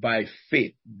by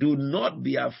faith. Do not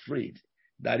be afraid.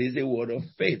 That is a word of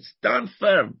faith. Stand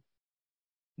firm.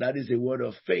 That is a word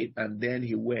of faith. And then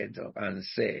he went up and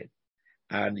said,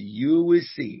 and you will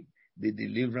see the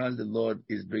deliverance the Lord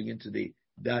is bringing today.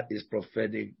 That is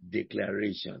prophetic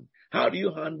declaration. How do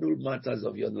you handle matters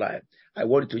of your life? I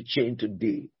want you to change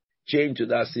today. Change to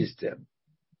that system.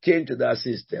 Change to that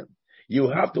system. You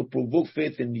have to provoke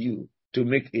faith in you to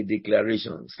make a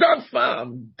declaration. Stand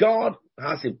firm. God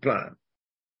has a plan.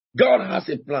 God has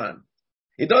a plan.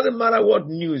 It doesn't matter what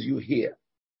news you hear.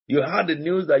 You heard the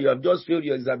news that you have just failed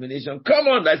your examination. Come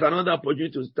on, there's another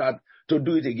opportunity to start to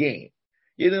do it again.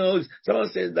 You know, someone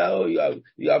says that, oh,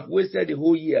 you have wasted the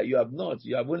whole year. You have not.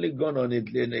 You have only gone on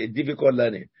a difficult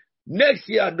learning. Next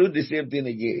year, do the same thing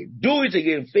again. Do it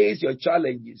again. Face your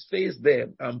challenges. Face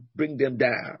them and bring them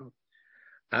down.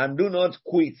 And do not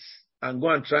quit and go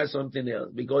and try something else.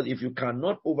 Because if you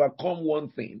cannot overcome one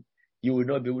thing, you will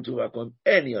not be able to overcome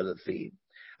any other thing.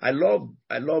 I love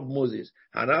Moses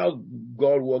and how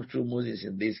God walked through Moses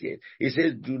in this case. He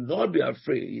says, do not be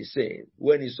afraid, he said,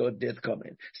 when he saw death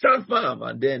coming. Stand firm.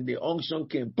 And then the unction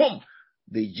came. Boom!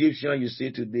 The Egyptian you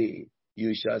see today,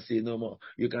 you shall see no more.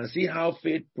 You can see how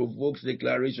faith provokes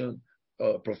declaration,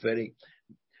 prophetic.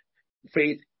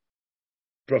 Faith,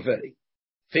 prophetic.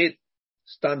 Faith,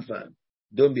 stand firm.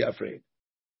 Don't be afraid.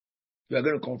 You are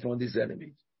going to confront this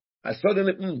enemy. I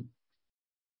suddenly,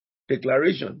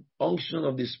 declaration, unction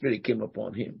of the Spirit came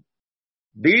upon him.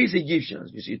 These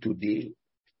Egyptians, you see today,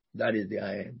 that is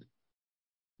their end.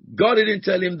 God didn't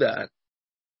tell him that.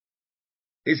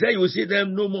 He said, you will see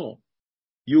them no more.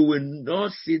 You will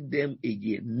not see them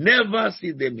again. Never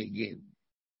see them again.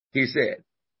 He said.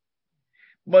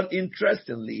 But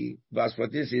interestingly, verse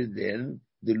 14 says, then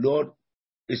the Lord,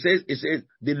 it says,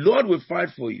 the Lord will fight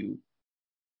for you.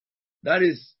 That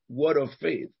is word of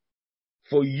faith.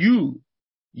 For you,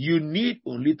 you need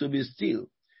only to be still.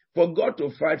 For God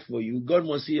to fight for you, God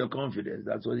must see your confidence.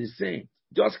 That's what he's saying.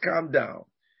 Just calm down.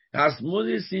 Has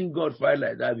Moses seen God fight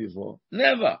like that before?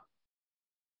 Never.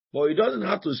 But he doesn't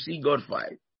have to see God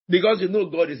fight. Because you know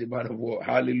God is a man of war.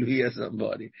 Hallelujah,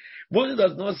 somebody. Moses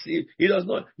does not see, he does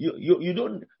not, you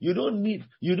don't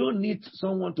need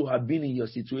someone to have been in your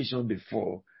situation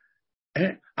before.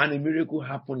 And a miracle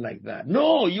happened like that.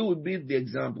 No, you will be the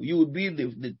example. You will be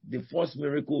the first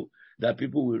miracle that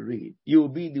people will read. You will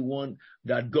be the one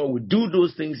that God will do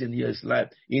those things in his life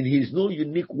in his no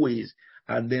unique ways.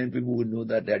 And then people will know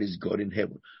that there is God in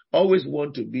heaven. Always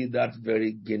want to be that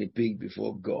very guinea pig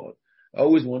before God.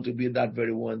 Always want to be that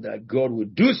very one that God will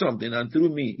do something and through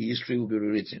me, history will be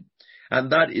rewritten.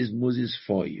 And that is Moses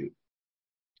for you.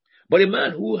 But a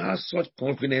man who has such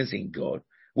confidence in God,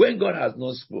 when God has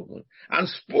not spoken and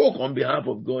spoke on behalf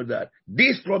of God that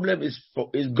this problem is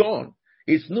gone.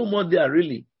 It's no more there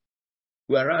really.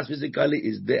 Whereas physically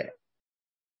is there.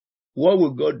 What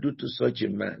will God do to such a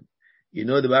man? You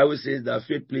know, the Bible says that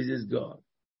faith pleases God.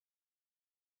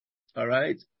 All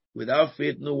right? Without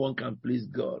faith, no one can please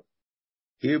God.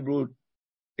 Hebrews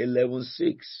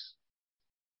 11:6.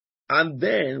 And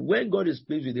then, when God is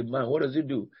pleased with a man, what does he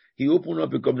do? He opens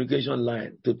up a communication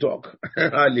line to talk.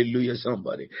 Hallelujah,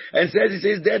 somebody. And he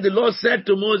says, then the Lord said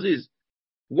to Moses,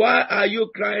 why are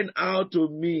you crying out to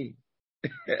me?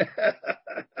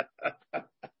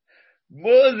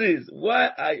 Moses,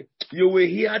 you will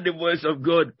hear the voice of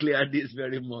God clear this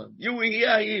very month. You will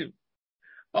hear him.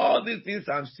 All these things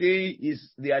I'm saying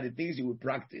they are the things you will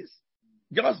practice.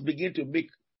 Just begin to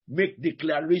make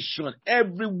declaration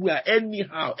everywhere,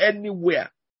 anyhow,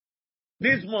 anywhere.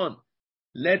 This month,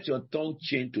 let your tongue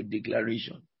change to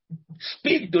declaration.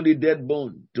 Speak to the dead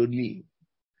bone today.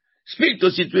 Speak to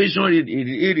situation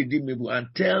irredeemable and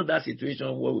tell that situation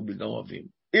what will become of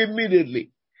him.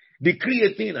 Immediately.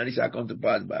 Decree a thing and it shall come to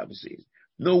pass, the Bible says.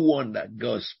 No wonder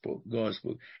God spoke. God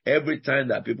spoke. Every time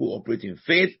that people operate in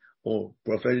faith or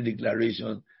prophetic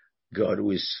declaration, God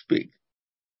will speak.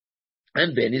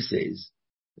 And then he says,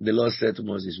 the Lord said to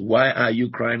Moses, why are you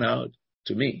crying out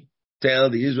to me? Tell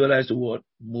the Israelites to what?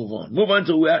 Move on. Move on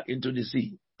to where? Into the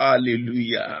sea.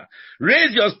 Hallelujah.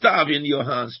 Raise your staff in your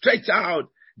hand. Stretch out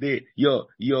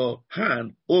your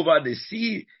hand over the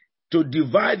sea to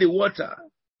divide the water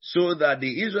so that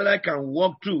the Israelite can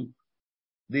walk through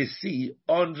the sea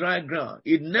on dry ground.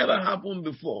 It never happened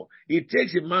before. It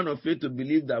takes a man of faith to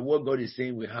believe that what God is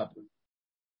saying will happen.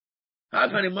 How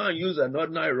can a man use an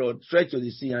ordinary rod, stretch to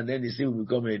the sea, and then the sea will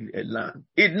become a land?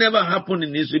 It never happened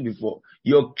in history before.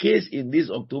 Your case in this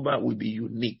October will be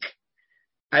unique.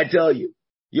 I tell you,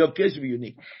 your case will be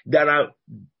unique. There are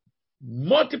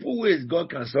multiple ways God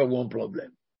can solve one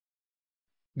problem.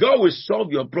 God will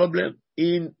solve your problem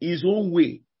in his own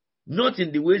way, not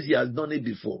in the ways he has done it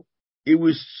before. He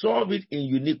will solve it in a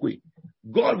unique way.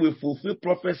 God will fulfill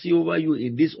prophecy over you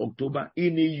in this October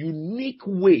in a unique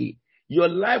way. Your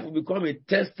life will become a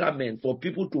testament for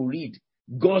people to read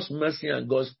God's mercy and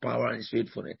God's power and His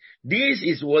faithfulness. This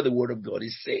is what the Word of God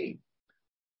is saying.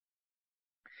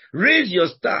 Raise your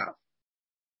staff.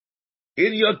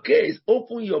 In your case,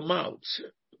 open your mouth.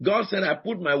 God said, I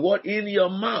put my word in your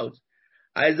mouth.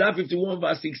 Isaiah 51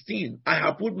 verse 16. I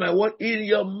have put my word in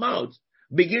your mouth.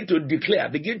 Begin to declare,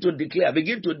 begin to declare,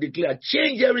 begin to declare.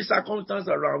 Change every circumstance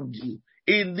around you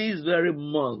in this very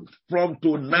month. From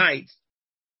tonight,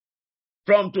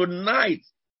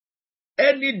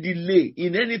 any delay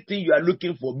in anything you are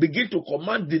looking for, begin to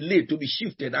command delay to be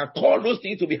shifted and call those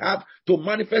things to be have to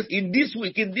manifest in this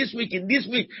week, in this week, in this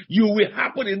week. You will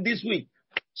happen in this week.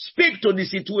 Speak to the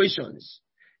situations.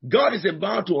 God is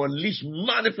about to unleash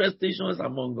manifestations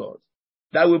among us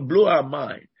that will blow our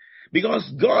mind.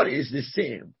 Because God is the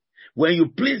same. When you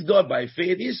please God by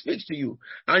faith, He speaks to you.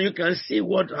 And you can see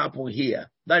what happened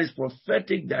here. That is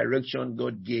prophetic direction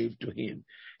God gave to him.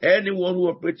 Anyone who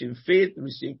operates in faith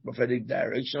receives prophetic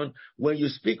direction. When you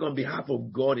speak on behalf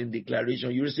of God in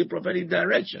declaration, you receive prophetic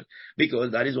direction.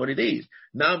 Because that is what it is.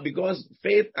 Now, because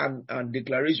faith and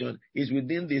declaration is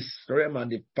within this realm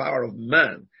and the power of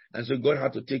man. And so God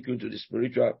had to take you to the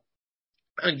spiritual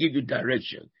and give you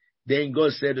direction. Then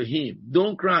God said to him,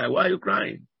 don't cry. Why are you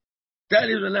crying? Tell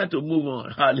Israel to move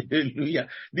on. Hallelujah.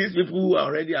 These people who are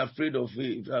already afraid of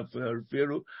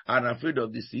Pharaoh and afraid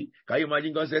of the sea. Can you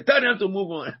imagine God said, tell them to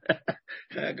move on?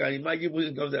 Can you imagine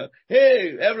Moses comes out,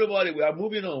 hey, everybody, we are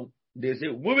moving on. They say,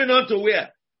 moving on to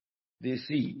where? The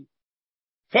sea.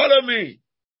 Follow me.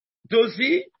 To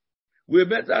see, we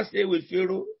better stay with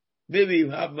Pharaoh. Maybe you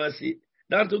have mercy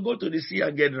than to go to the sea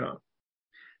and get drowned.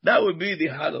 That would be the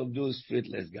heart of those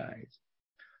faithless guys.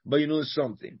 But you know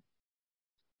something?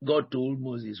 God told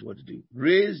Moses what to do.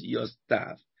 Raise your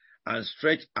staff and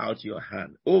stretch out your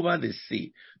hand over the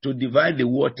sea to divide the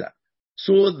water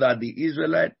so that the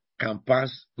Israelites can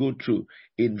go through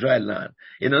in dry land.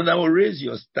 In other words, raise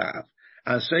your staff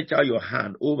and stretch out your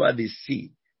hand over the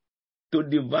sea to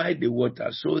divide the water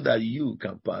so that you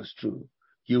can pass through.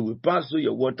 You will pass through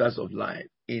your waters of life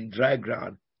in dry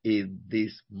ground in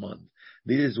this month.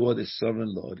 This is what the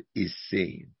sovereign Lord is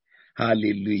saying.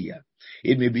 Hallelujah.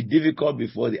 It may be difficult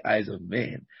before the eyes of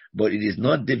men, but it is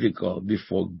not difficult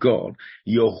before God.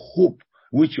 Your hope,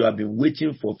 which you have been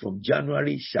waiting for from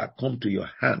January, shall come to your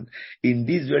hand. In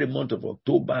this very month of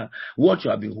October, what you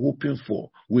have been hoping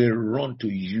for will run to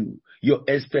you. Your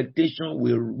expectation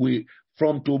will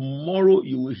from tomorrow,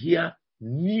 you will hear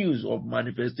news of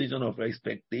manifestation of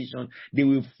expectation. They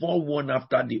will fall one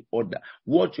after the other.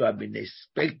 What you have been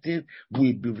expecting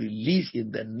will be released in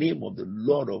the name of the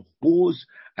Lord of hosts.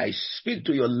 I speak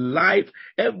to your life.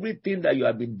 Everything that you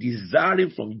have been desiring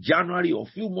from January or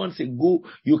a few months ago,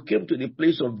 you came to the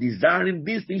place of desiring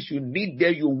these things. You need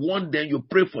them, you want them, you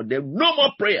pray for them. No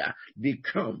more prayer. They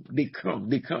come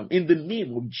in the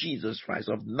name of Jesus Christ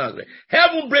of Nazareth.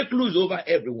 Heaven break loose over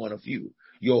every one of you.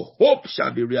 Your hope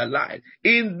shall be realized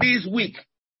in this week.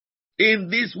 In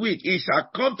this week, it shall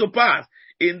come to pass.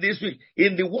 In this week,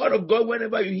 in the word of God,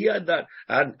 whenever you hear that,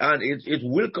 and it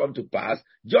will come to pass,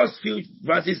 just few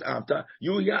verses after,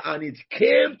 you hear, and it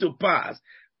came to pass.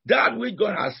 That which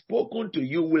God has spoken to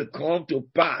you will come to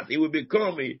pass. It will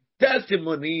become a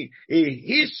testimony, a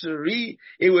history.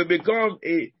 It will become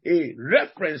a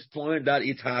reference point that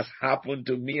it has happened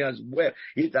to me as well.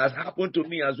 It has happened to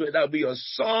me as well. That will be your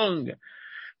song.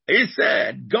 He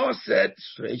said, God said,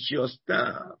 stretch your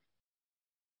staff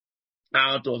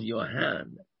out of your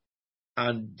hand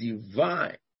and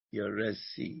divide your Red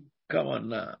Sea. Come on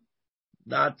now.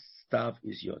 That staff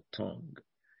is your tongue.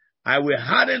 I will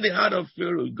harden the heart of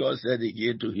Pharaoh, God said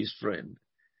again to his friend,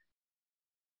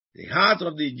 the heart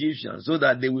of the Egyptians, so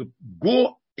that they will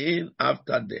go in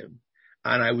after them,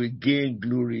 and I will gain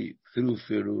glory through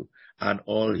Pharaoh and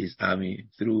all his army,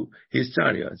 through his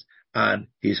chariots and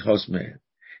his horsemen.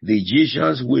 The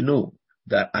Egyptians will know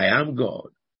that I am God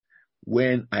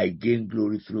when I gain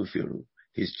glory through Pharaoh,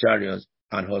 his chariots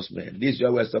and horsemen. This is why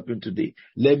we're stopping today.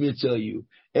 Let me tell you,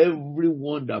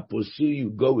 everyone that pursue you,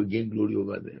 God will gain glory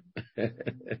over them.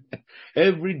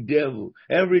 Every devil,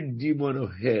 every demon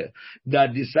of hell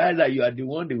that decides that you are the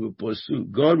one they will pursue,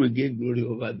 God will gain glory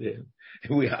over them.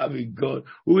 We have a God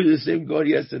who is the same God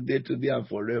yesterday, today, and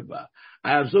forever.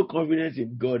 I am so confident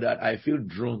in God that I feel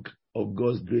drunk of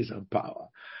God's grace and power.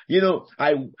 You know,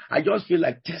 I just feel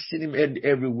like testing him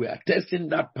everywhere, testing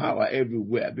that power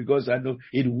everywhere, because I know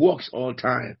it works all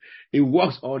time. It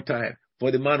works all time.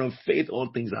 For the man of faith, all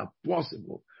things are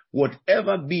possible.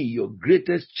 Whatever be your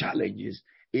greatest challenges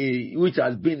which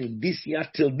has been in this year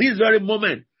till this very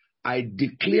moment, I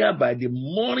declare by the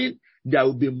morning there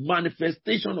will be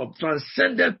manifestation of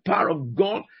transcendent power of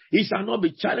God. It shall not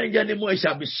be challenged anymore. It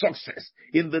shall be success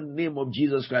in the name of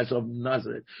Jesus Christ of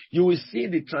Nazareth. You will see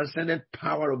the transcendent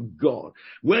power of God.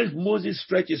 When Moses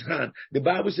stretched his hand, the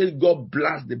Bible says God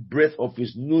blessed the breath of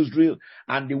his nostril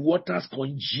and the waters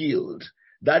congealed.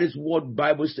 That is what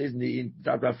Bible says in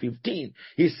chapter 15.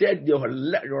 He said,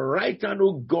 your right hand,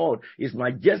 O God, is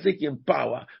majestic in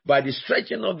power. By the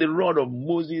stretching of the rod of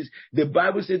Moses, the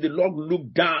Bible says the Lord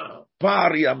looked down.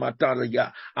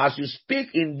 As you speak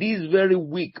in this very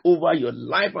week over your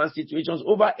life and situations,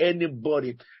 over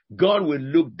anybody, God will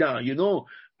look down. You know,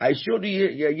 I showed you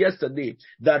yesterday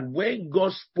that when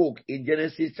God spoke in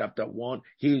Genesis chapter 1,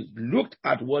 he looked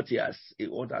at what has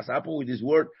happened with his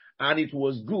word, and it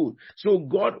was good. So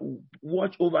God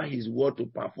watched over his word to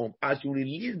perform. As you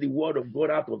release the word of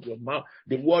God out of your mouth,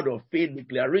 the word of faith,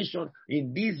 declaration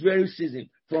in this very season,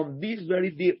 from this very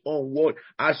day onward,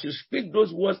 as you speak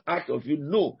those words out of you,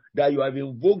 know that you have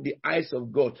invoked the eyes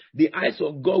of God. The eyes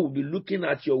of God will be looking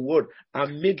at your word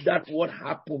and make that word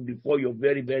happen before your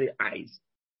very, very eyes.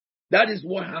 That is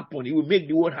what happened. It will make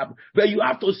the word happen. But you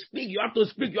have to speak, you have to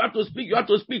speak, you have to speak, you have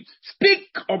to speak. Speak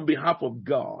on behalf of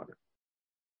God.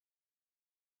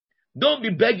 Don't be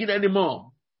begging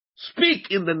anymore. Speak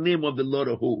in the name of the Lord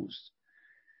of hosts.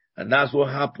 And that's what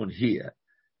happened here.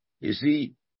 You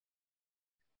see,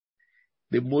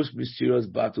 the most mysterious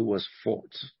battle was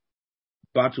fought.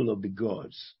 Battle of the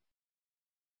gods.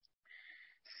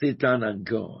 Satan and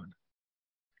God.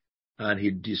 And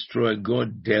he destroyed.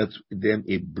 God dealt them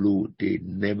a blow they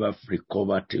never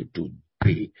recovered till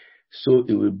today. So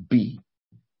it will be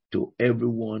to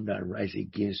everyone that rise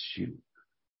against you.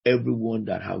 Everyone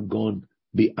that have gone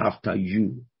be after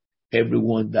you,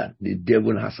 everyone that the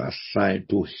devil has assigned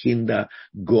to hinder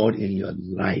God in your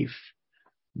life,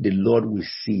 the Lord will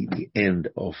see the end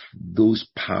of those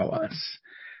powers.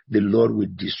 The Lord will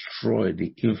destroy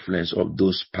the influence of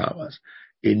those powers.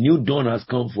 A new dawn has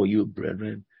come for you,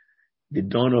 brethren. The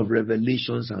dawn of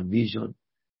revelations and vision,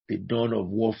 the dawn of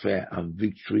warfare and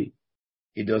victory.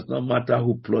 It does not matter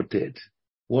who plotted.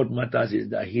 What matters is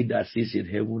that he that sits in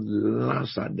heaven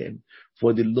laughs at them,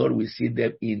 for the Lord will see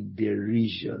them in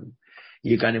derision.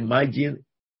 You can imagine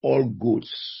all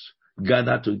goats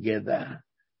gathered together.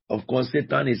 Of course,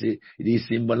 Satan is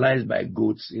symbolized by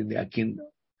goats in their kingdom.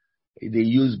 They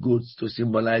use goats to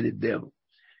symbolize the devil.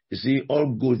 You see,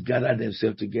 all goats gathered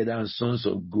themselves together and sons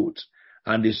of goats.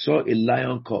 And they saw a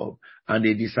lion cub, and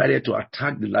they decided to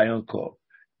attack the lion cub.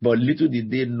 But little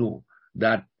did they know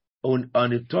that on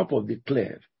the top of the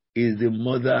cliff is the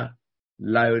mother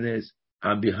lioness,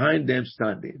 and behind them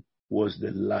standing was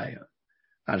the lion.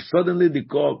 And suddenly the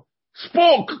cub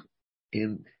spoke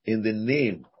in the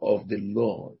name of the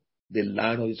Lord, the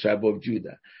Lion of the tribe of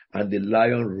Judah, and the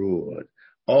lion roared.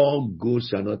 All goats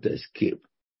shall not escape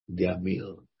their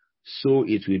meal. So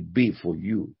it will be for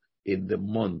you in the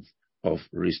month of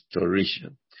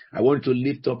restoration. I want to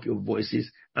lift up your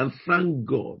voices and thank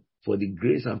God for the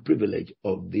grace and privilege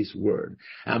of this word.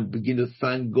 And begin to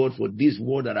thank God for this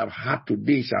word that I've had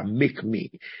today shall make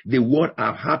me. The word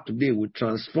I've had today will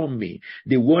transform me.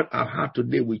 The word I've had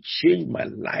today will change my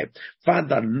life.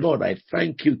 Father, Lord, I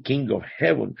thank you, King of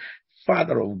heaven,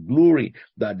 Father of glory,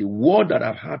 that the word that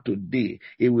I've had today,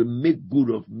 it will make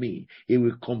good of me. It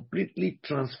will completely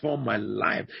transform my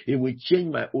life. It will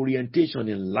change my orientation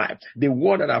in life. The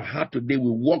word that I've had today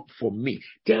will work for me.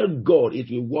 Tell God it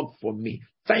will work for me.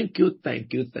 Thank you,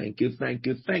 thank you, thank you, thank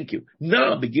you, thank you.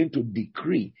 Now begin to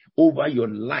decree over your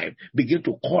life. Begin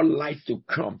to call light to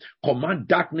come. Command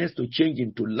darkness to change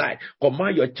into light.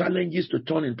 Command your challenges to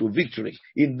turn into victory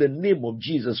in the name of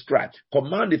Jesus Christ.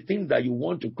 Command the things that you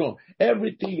want to come.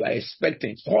 Everything you are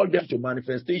expecting, call them to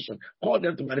manifestation. Call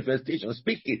them to manifestation.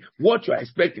 Speak it. What you are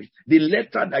expecting. The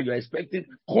letter that you are expecting,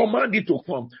 command it to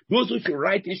come. Those who should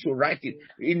write it, should write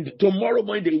it. Tomorrow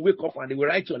morning they will wake up and they will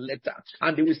write your letter.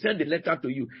 And they will send the letter to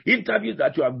you. Interviews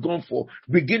that you have gone for,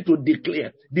 begin to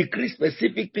declare. Decree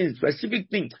specific things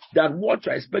that what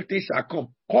you are expecting shall come.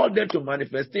 Call them to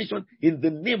manifestation in the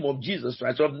name of Jesus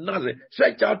Christ of Nazareth.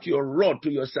 Stretch out your rod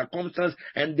to your circumstance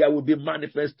and there will be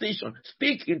manifestation.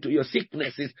 Speak into your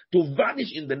sicknesses to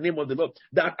vanish in the name of the Lord.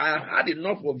 That I have had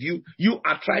enough of you. You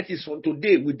arthritis from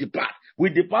today will depart. We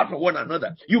depart from one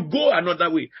another. You go another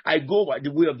way. I go by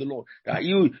the way of the Lord.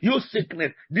 You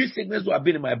sickness, this sickness will have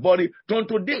been in my body. From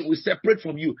today we separate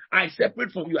from you. I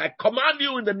separate from you. I command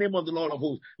you in the name of the Lord of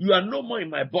hosts. You are no more in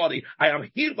my body. I am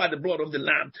healed by the blood of the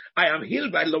Lamb. I am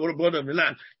healed by by the blood of the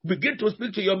Lamb. Begin to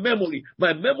speak to your memory.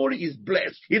 My memory is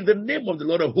blessed. In the name of the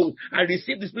Lord of hosts, I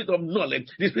receive the spirit of knowledge,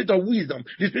 the spirit of wisdom,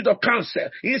 the spirit of counsel,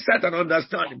 insight and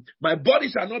understanding. My body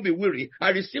shall not be weary. I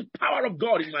receive power of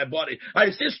God in my body. I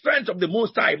receive strength of the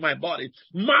Most High in my body.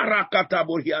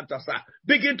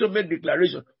 Begin to make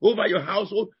declaration over your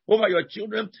household, over your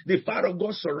children. The fire of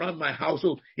God surround my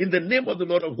household. In the name of the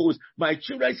Lord of hosts, my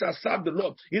children shall serve the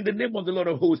Lord. In the name of the Lord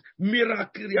of hosts,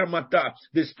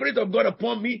 the Spirit of God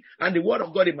upon me and the word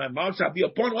of God in my mouth shall be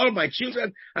upon all my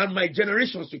children and my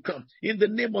generations to come. In the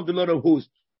name of the Lord of hosts,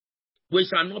 we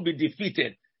shall not be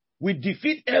defeated. We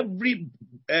defeat every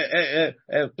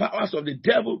powers of the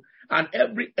devil and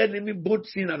every enemy, both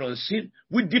seen and unseen.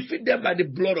 We defeat them by the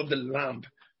blood of the Lamb.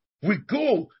 We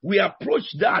go, we approach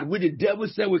that which the devil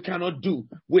said we cannot do.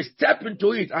 We step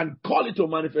into it and call it to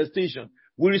manifestation.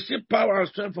 We receive power and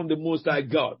strength from the Most High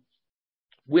God.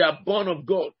 We are born of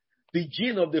God. The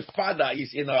gene of the Father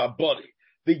is in our body.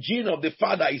 The gene of the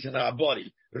Father is in our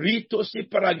body. Ritosi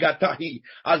paragatahi.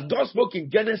 As God spoke in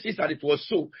Genesis and it was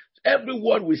so, every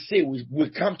word we say will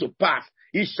come to pass.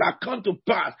 It shall come to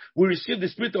pass. We receive the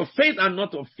spirit of faith and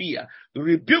not of fear.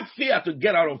 Rebuke fear to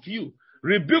get out of you.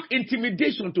 Rebuke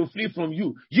intimidation to flee from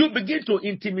you. You begin to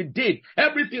intimidate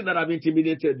everything that have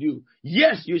intimidated you.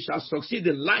 Yes, you shall succeed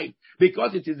in life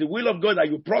because it is the will of God that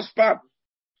you prosper.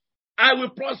 I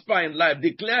will prosper in life.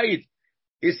 Declare it.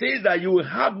 It says that you will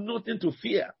have nothing to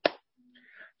fear.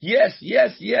 Yes,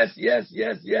 yes, yes, yes,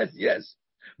 yes, yes, yes.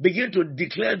 Begin to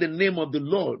declare the name of the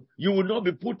Lord. You will not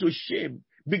be put to shame.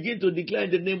 Begin to declare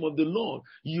the name of the Lord.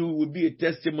 You will be a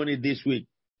testimony this week.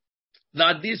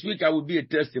 Now this week I will be a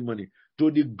testimony to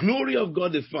the glory of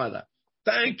God the Father.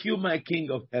 Thank you, my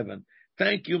King of heaven.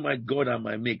 Thank you, my God and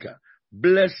my Maker.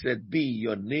 Blessed be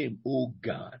your name, O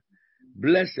God.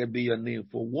 Blessed be your name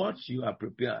for what you have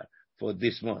prepared for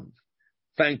this month.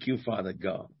 Thank you, Father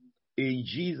God. In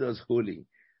Jesus' holy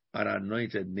and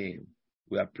anointed name,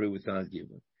 we are praying with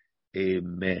thanksgiving.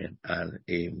 Amen and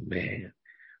amen.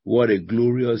 What a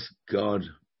glorious God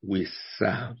we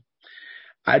serve.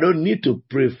 I don't need to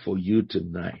pray for you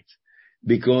tonight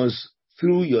because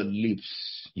through your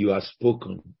lips you have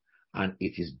spoken and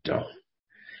it is done.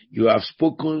 You have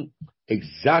spoken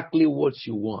exactly what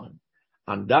you want,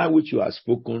 and that which you have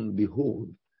spoken, behold,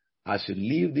 as you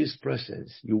leave this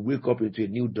presence, you wake up into a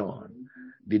new dawn.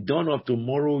 The dawn of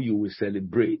tomorrow you will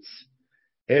celebrate.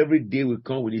 Every day will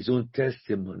come with its own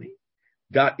testimony.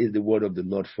 That is the word of the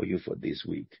Lord for you for this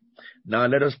week. Now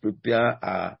let us prepare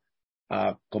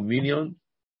our communion,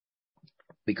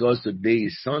 because today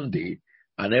is Sunday,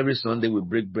 and every Sunday we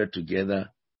break bread together.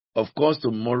 Of course,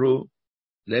 tomorrow,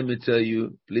 let me tell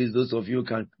you, please, those of you who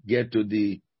can get to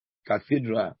the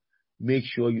cathedral, make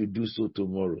sure you do so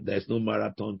tomorrow. There's no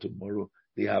marathon tomorrow.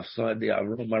 They have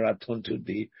no marathon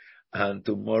today, and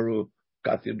tomorrow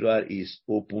cathedral is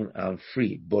open and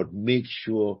free. But make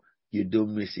sure you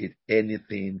don't miss it.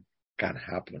 Anything can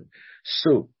happen.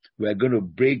 So we're going to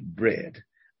break bread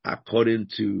according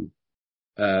to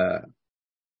our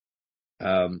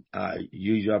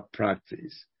usual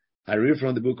practice. I read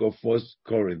from the book of 1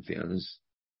 Corinthians,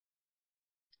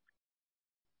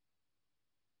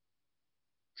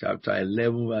 chapter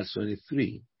 11, verse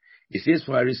 23. It says,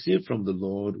 "For I received from the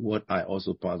Lord what I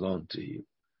also pass on to you.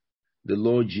 The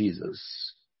Lord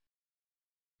Jesus,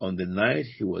 on the night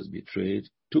he was betrayed,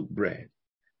 took bread,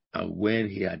 and when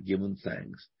he had given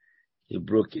thanks, he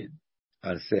broke it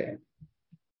and said,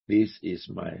 'This is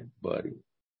my body,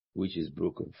 which is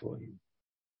broken for you.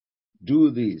 Do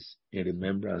this in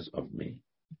remembrance of me.'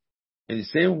 In the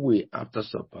same way, after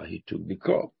supper, he took the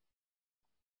cup,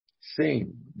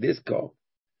 saying, 'This cup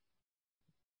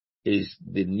is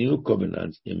the new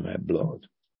covenant in my blood.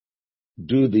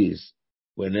 Do this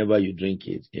whenever you drink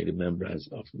it in remembrance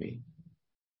of me.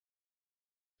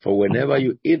 For whenever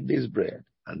you eat this bread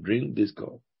and drink this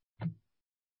cup,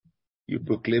 you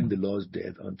proclaim the Lord's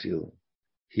death until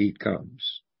he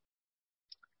comes.'"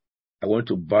 I want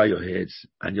to bow your heads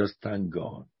and just thank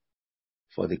God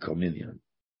for the communion.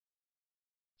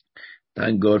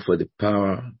 Thank God for the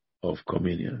power of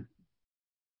communion.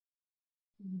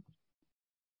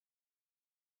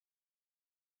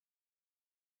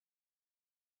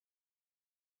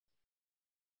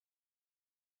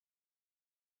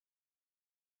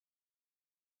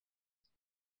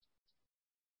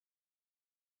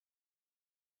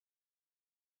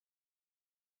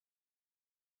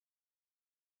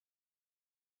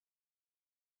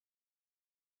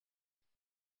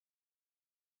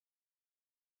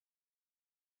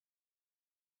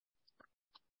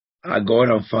 Our God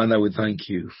and Father, we thank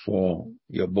you for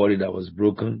your body that was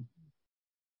broken.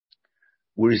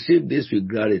 We receive this with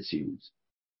gratitude.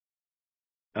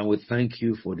 And we thank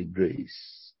you for the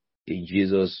grace. In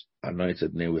Jesus'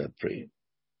 anointed name we are praying.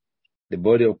 The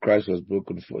body of Christ was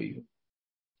broken for you.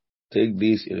 Take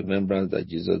this in remembrance that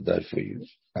Jesus died for you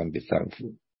and be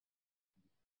thankful.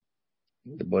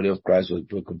 The body of Christ was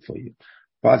broken for you.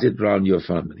 Pass it around your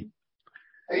family.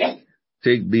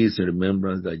 Take this in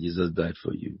remembrance that Jesus died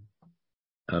for you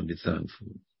and be thankful.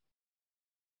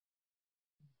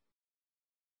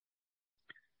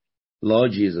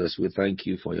 Lord Jesus, we thank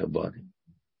you for your body.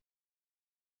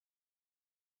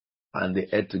 And the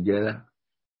head together.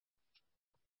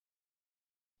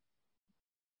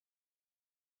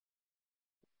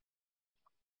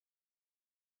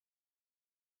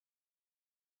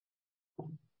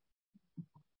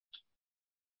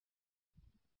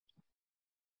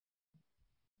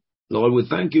 Lord, we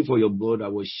thank you for your blood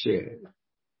that was shed.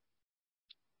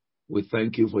 We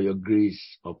thank you for your grace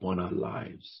upon our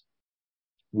lives.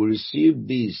 We receive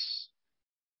this,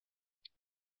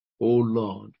 O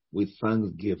Lord, with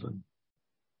thanksgiving.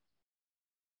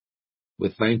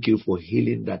 We thank you for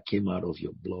healing that came out of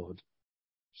your blood,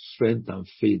 strength and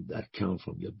faith that came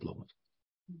from your blood.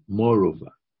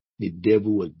 Moreover, the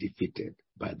devil was defeated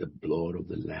by the blood of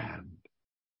the Lamb.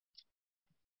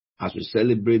 As we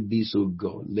celebrate this, O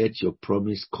God, let your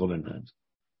promised covenant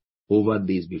over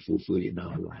this be fulfilled in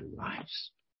our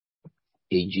lives.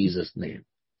 In Jesus' name.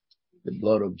 The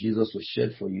blood of Jesus was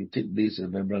shed for you. Take this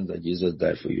in remembrance that Jesus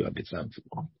died for you and be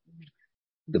thankful.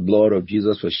 The blood of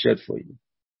Jesus was shed for you.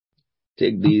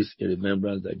 Take this in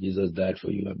remembrance that Jesus died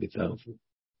for you and be thankful.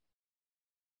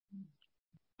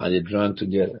 And they drank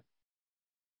together.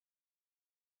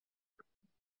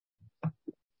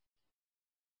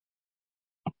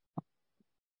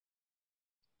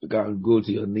 You can go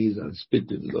to your knees and speak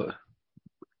to the Lord.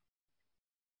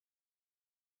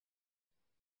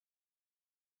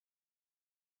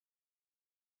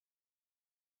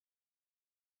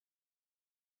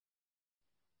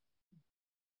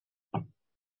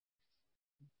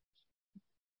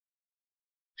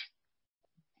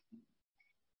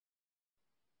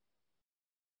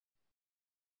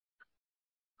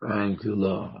 Thank you,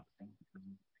 Lord.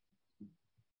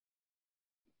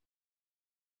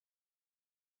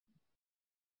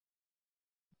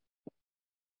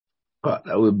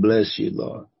 Father, we bless you,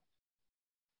 Lord.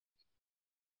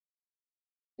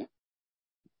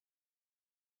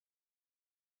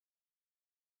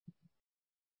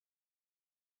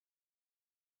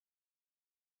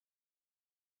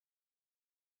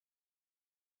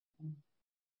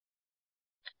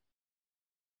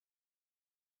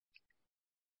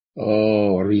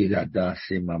 Oh, Rida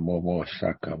Dasima Momo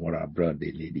Shaka Mora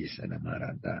Brandi Ladies and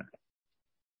Amaranda.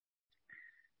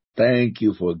 Thank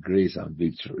you for grace and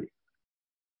victory.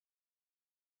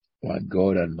 My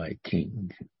God and my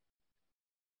King.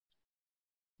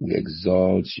 We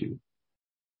exalt you.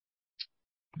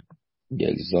 We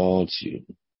exalt you.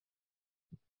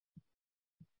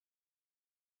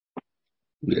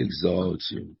 We exalt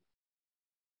you.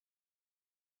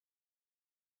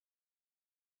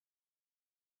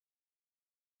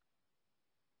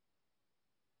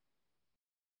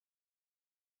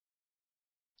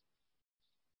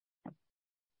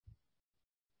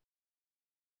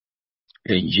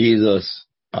 In Jesus'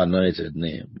 anointed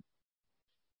name.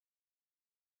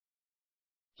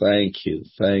 Thank you,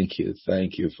 thank you,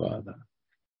 thank you, Father.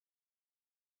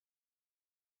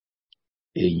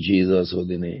 In Jesus'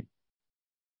 holy name.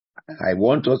 I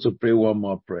want us to pray one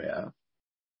more prayer.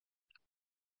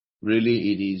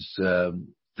 Really, it is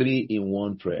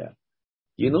 3-in-1 prayer.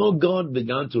 You know, God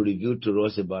began to reveal to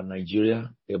us about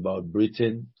Nigeria, about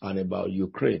Britain, and about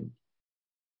Ukraine.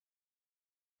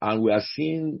 And we are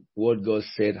seeing what God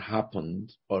said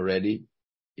happened already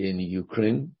in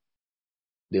Ukraine.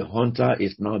 The hunter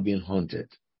is now being hunted.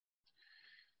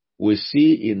 We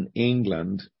see in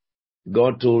England,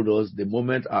 God told us the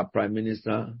moment our Prime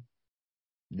Minister,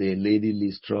 the Lady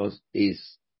Liz Truss,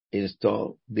 is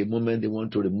installed, the moment they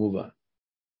want to remove her.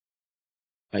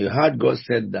 And you heard God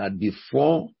said that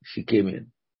before she came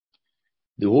in.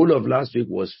 The whole of last week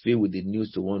was filled with the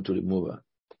news to want to remove her.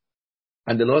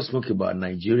 And the Lord spoke about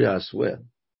Nigeria as well.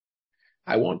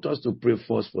 I want us to pray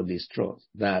first for Liz Truss,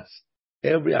 that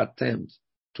every attempt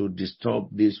to disturb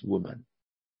this woman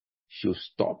should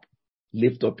stop.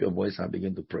 Lift up your voice and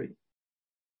begin to pray.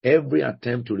 Every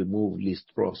attempt to remove Liz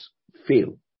Truss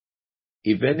fail.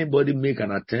 If anybody make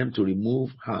an attempt to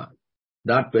remove her,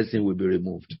 that person will be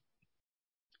removed.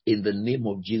 In the name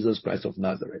of Jesus Christ of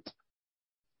Nazareth.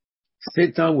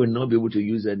 Satan will not be able to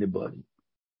use anybody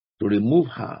to remove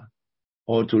her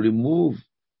or to remove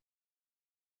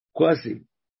Kwasi,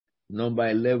 number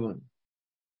 11.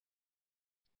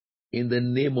 In the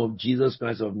name of Jesus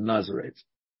Christ of Nazareth,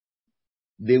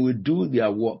 They will do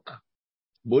their work.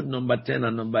 Both number 10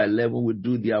 and number 11 will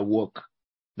do their work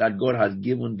that God has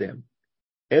given them.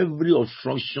 Every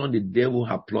obstruction the devil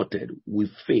has plotted will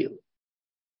fail.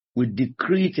 We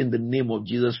decree it in the name of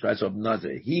Jesus Christ of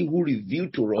Nazareth. He who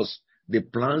revealed to us the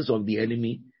plans of the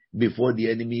enemy before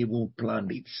the enemy even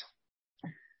planned it.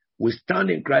 We stand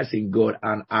in Christ in God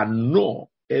and annul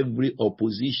every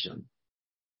opposition.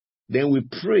 Then we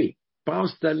pray. Pound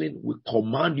sterling, we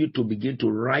command you to begin to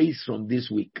rise from this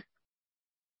week.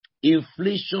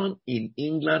 Inflation in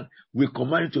England, we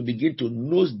command you to begin to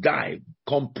nosedive,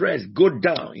 compress, go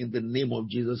down in the name of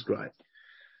Jesus Christ.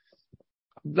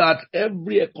 That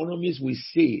every economist will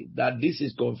say that this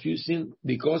is confusing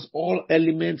because all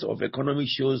elements of economic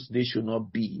shows they should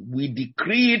not be. We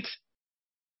decree it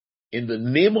in the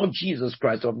name of Jesus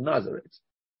Christ of Nazareth.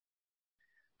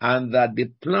 And that the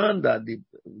plan that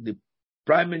the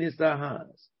Prime Minister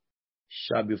has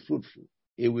shall be fruitful.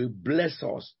 It will bless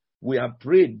us. We have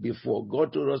prayed before.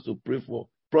 God told us to pray for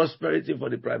prosperity for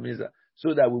the Prime Minister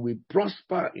so that we will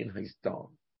prosper in his town.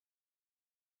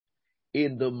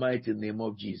 In the mighty name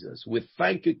of Jesus. We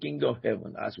thank you, King of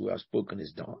Heaven, as we have spoken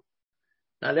is done.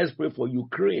 Now let's pray for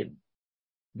Ukraine.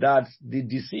 That the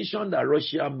decision that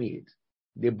Russia made,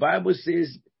 the Bible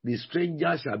says the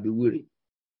stranger shall be weary.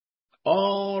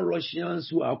 All Russians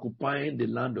who are occupying the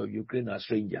land of Ukraine are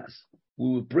strangers.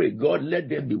 We will pray, God, let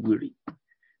them be weary.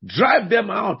 Drive them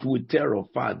out with terror,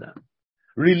 Father.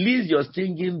 Release your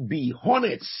stinging bee,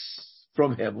 hornets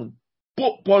from heaven.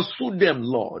 Pursue them,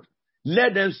 Lord.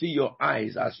 Let them see your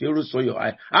eyes as Pharaoh saw your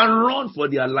eyes and run for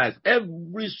their lives.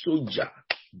 Every soldier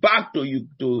back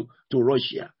to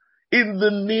Russia. In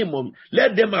the name of,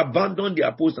 let them abandon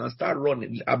their posts and start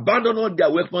running. Abandon all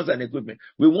their weapons and equipment.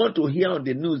 We want to hear on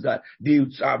the news that the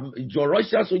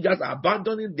Russian soldiers are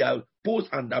abandoning their posts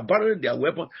and abandoning their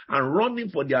weapons and running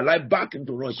for their life back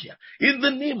into Russia. In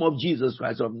the name of Jesus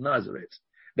Christ of Nazareth.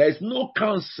 There is no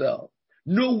counsel,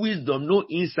 no wisdom, no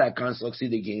insight can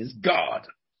succeed against God.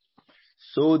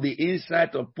 So the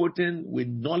insight of Putin will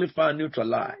nullify and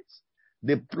neutralize.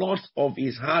 The plots of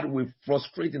his heart will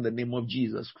frustrate in the name of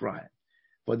Jesus Christ.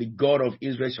 For the God of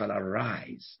Israel shall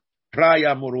arise.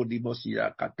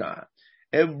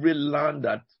 Every land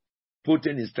that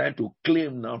Putin is trying to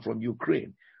claim now from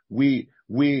Ukraine, we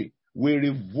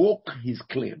revoke his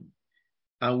claim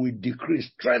and we decree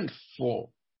strength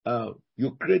for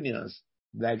Ukrainians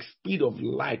like speed of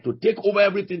light to take over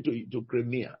everything to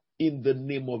Crimea in the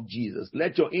name of Jesus.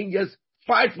 Let your angels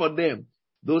fight for them.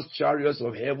 Those chariots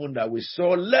of heaven that we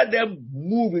saw, let them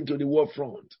move into the war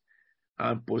front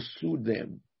and pursue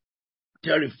them,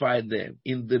 terrify them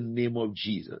in the name of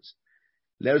Jesus.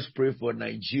 Let's pray for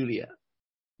Nigeria.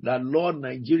 That Lord,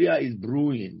 Nigeria is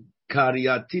brewing. They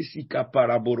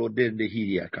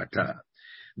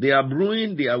are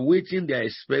brewing, they are waiting, they are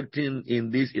expecting in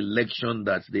this election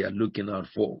that they are looking out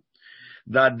for.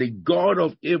 That the God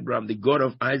of Abraham, the God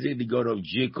of Isaac, the God of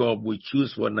Jacob will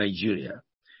choose for Nigeria.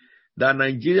 That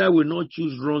Nigeria will not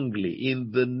choose wrongly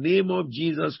in the name of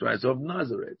Jesus Christ of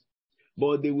Nazareth.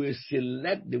 But they will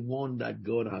select the one that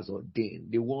God has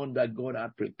ordained, the one that God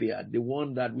has prepared, the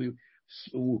one that will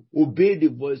obey the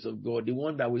voice of God, the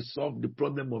one that will solve the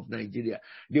problem of Nigeria,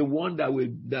 the one that will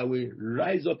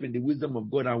rise up in the wisdom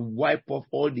of God and wipe off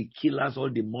all the killers, all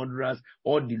the murderers,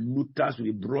 all the looters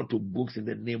we brought to books in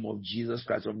the name of Jesus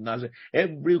Christ of Nazareth.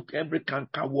 Every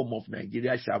cankerworm of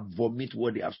Nigeria shall vomit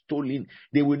what they have stolen.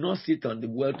 They will not sit on the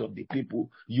wealth of the people.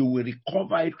 You will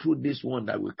recover it through this one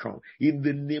that will come in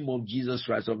the name of Jesus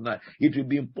Christ of Nazareth. It will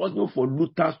be impossible for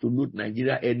looters to loot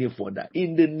Nigeria any further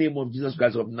in the name of Jesus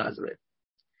Christ of Nazareth.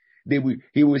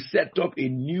 He will set up a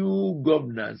new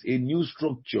governance, a new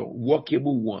structure,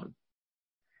 workable one,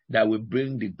 that will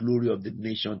bring the glory of the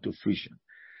nation to fruition.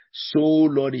 So,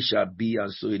 Lord, it shall be,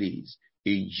 and so it is.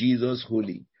 In Jesus'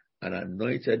 holy and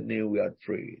anointed name we are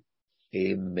prayed.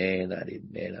 Amen and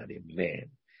amen and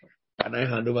amen. Can I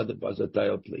hand over to Pastor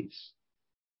Tayo, please?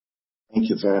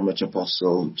 Thank you very much,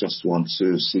 Apostle. Just want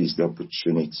to seize the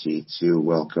opportunity to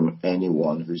welcome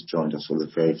anyone who's joined us for the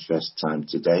very first time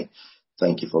today.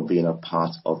 Thank you for being a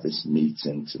part of this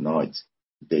meeting tonight,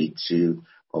 day 2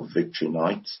 of Victory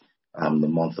Night, the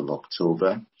month of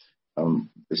October.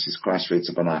 This is Christ Faith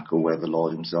Tabernacle, where the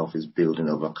Lord himself is building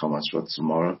overcomers for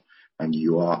tomorrow, and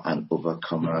you are an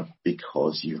overcomer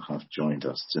because you have joined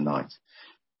us tonight.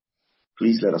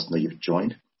 Please let us know you've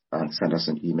joined and send us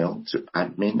an email to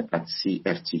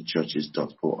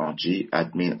admin@cftchurches.org,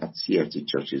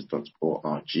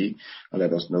 admin@cftchurches.org, and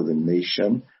let us know the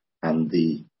nation and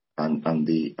the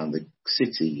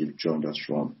city you've joined us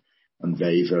from. And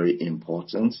very, very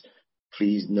important,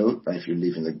 please note that if you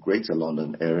live in the Greater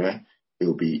London area, It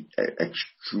will be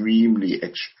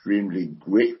extremely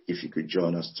great if you could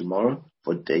join us tomorrow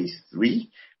for day 3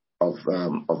 of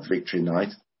Victory Night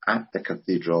at the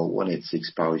Cathedral,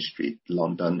 186 Power Street,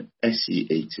 London, SE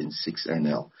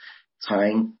 186NL.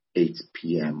 Time 8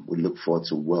 p.m. We look forward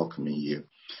to welcoming you.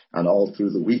 And all through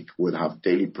the week, we'll have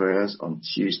daily prayers on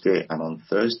Tuesday and on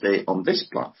Thursday on this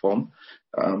platform,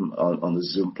 on the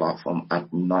Zoom platform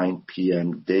at 9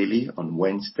 p.m. daily. On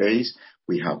Wednesdays,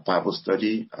 we have Bible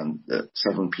study, and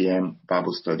 7 p.m.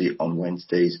 Bible study on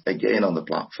Wednesdays, again on the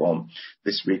platform.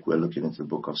 This week, we're looking into the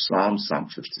book of Psalms, Psalm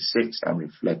 56, and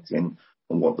reflecting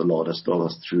on what the Lord has told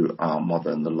us through our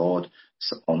Mother in the Lord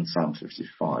on Psalm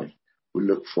 55. We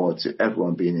look forward to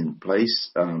everyone being in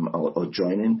place or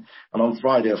joining. And on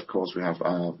Friday, of course, we have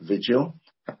our vigil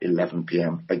at 11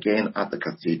 p.m. again at the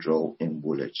Cathedral in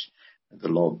Woolwich. The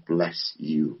Lord bless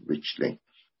you richly.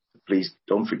 Please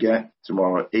don't forget,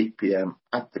 tomorrow 8 p.m.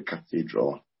 at the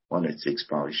Cathedral, 186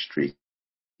 Parish Street.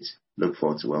 Look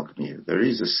forward to welcoming you. There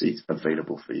is a seat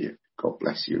available for you. God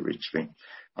bless you richly.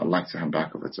 I'd like to hand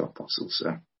back over to Apostle,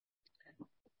 sir.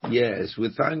 Yes, we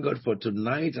thank God for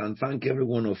tonight and thank every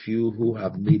one of you who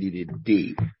have made it a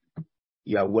day.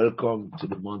 You are welcome to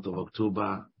the month of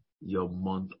October, your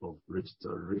month of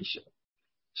restoration.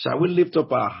 Shall we lift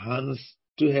up our hands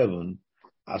to heaven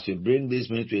as we bring this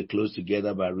minute to a close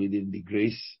together by reading the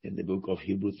grace in the book of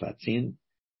Hebrews 13,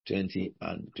 20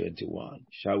 and 21.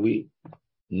 Shall we?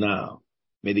 Now,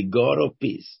 may the God of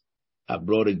peace have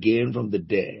brought again from the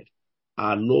dead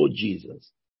our Lord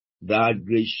Jesus, that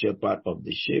great shepherd of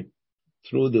the sheep,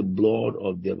 through the blood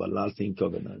of the everlasting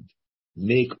covenant,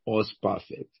 make us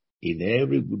perfect in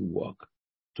every good work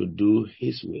to do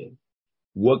his will,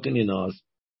 working in us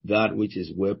that which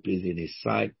is well pleasing in his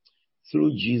sight,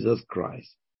 through Jesus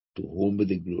Christ, to whom be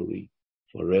the glory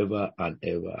forever and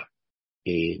ever.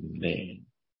 Amen.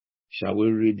 Shall we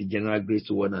read the general grace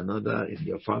to one another in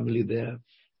your family there?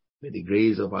 May the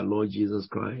grace of our Lord Jesus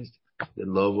Christ, the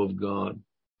love of God,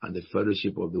 and the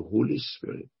fellowship of the Holy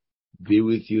Spirit be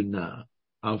with you now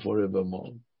and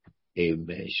forevermore.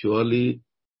 Amen. Surely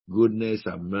goodness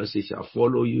and mercy shall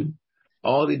follow you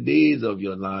all the days of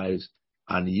your lives,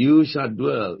 and you shall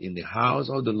dwell in the house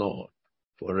of the Lord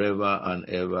forever and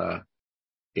ever.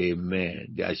 Amen.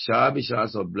 There shall be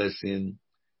showers of blessing.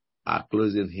 Our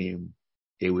closing hymn,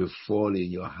 it will fall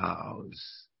in your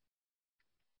house.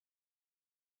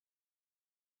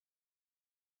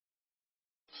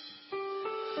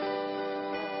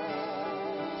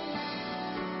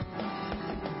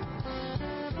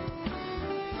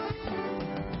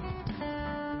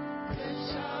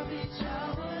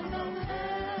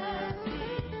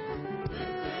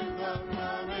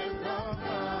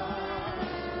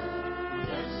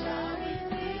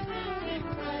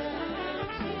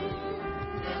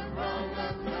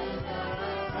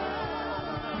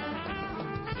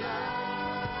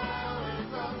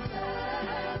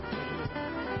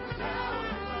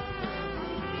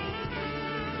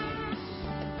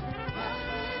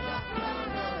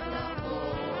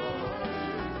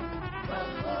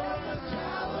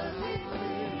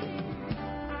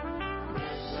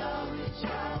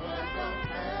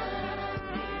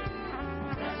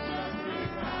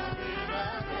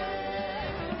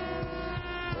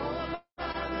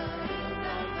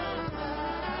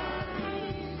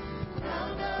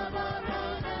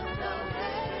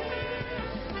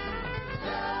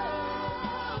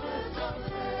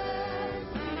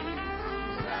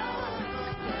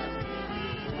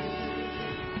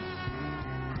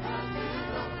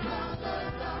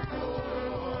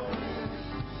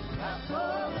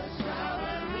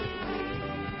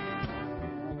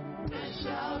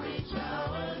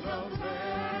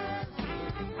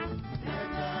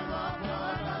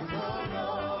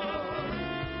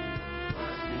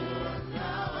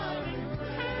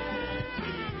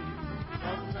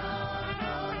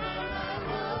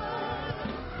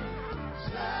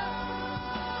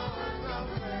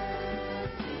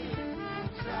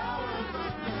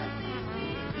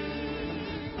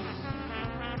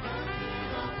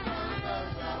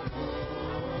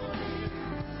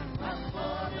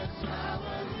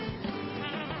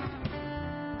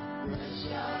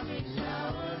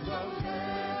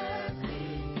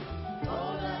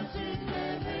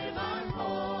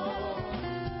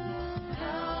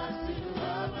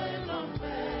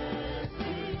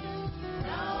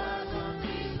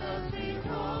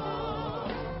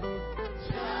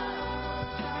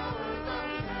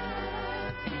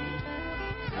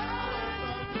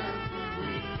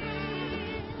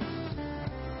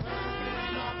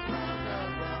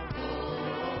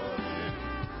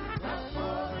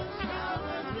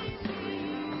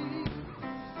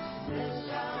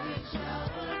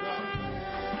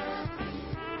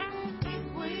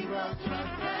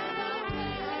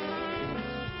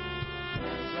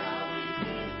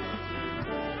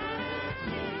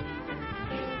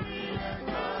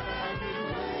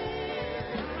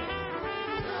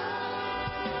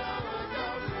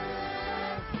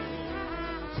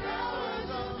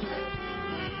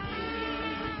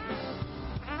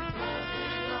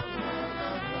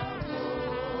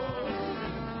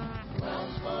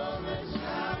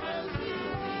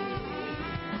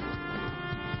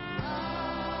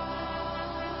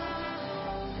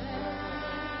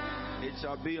 it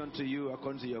shall be unto you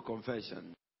according to your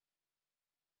confession.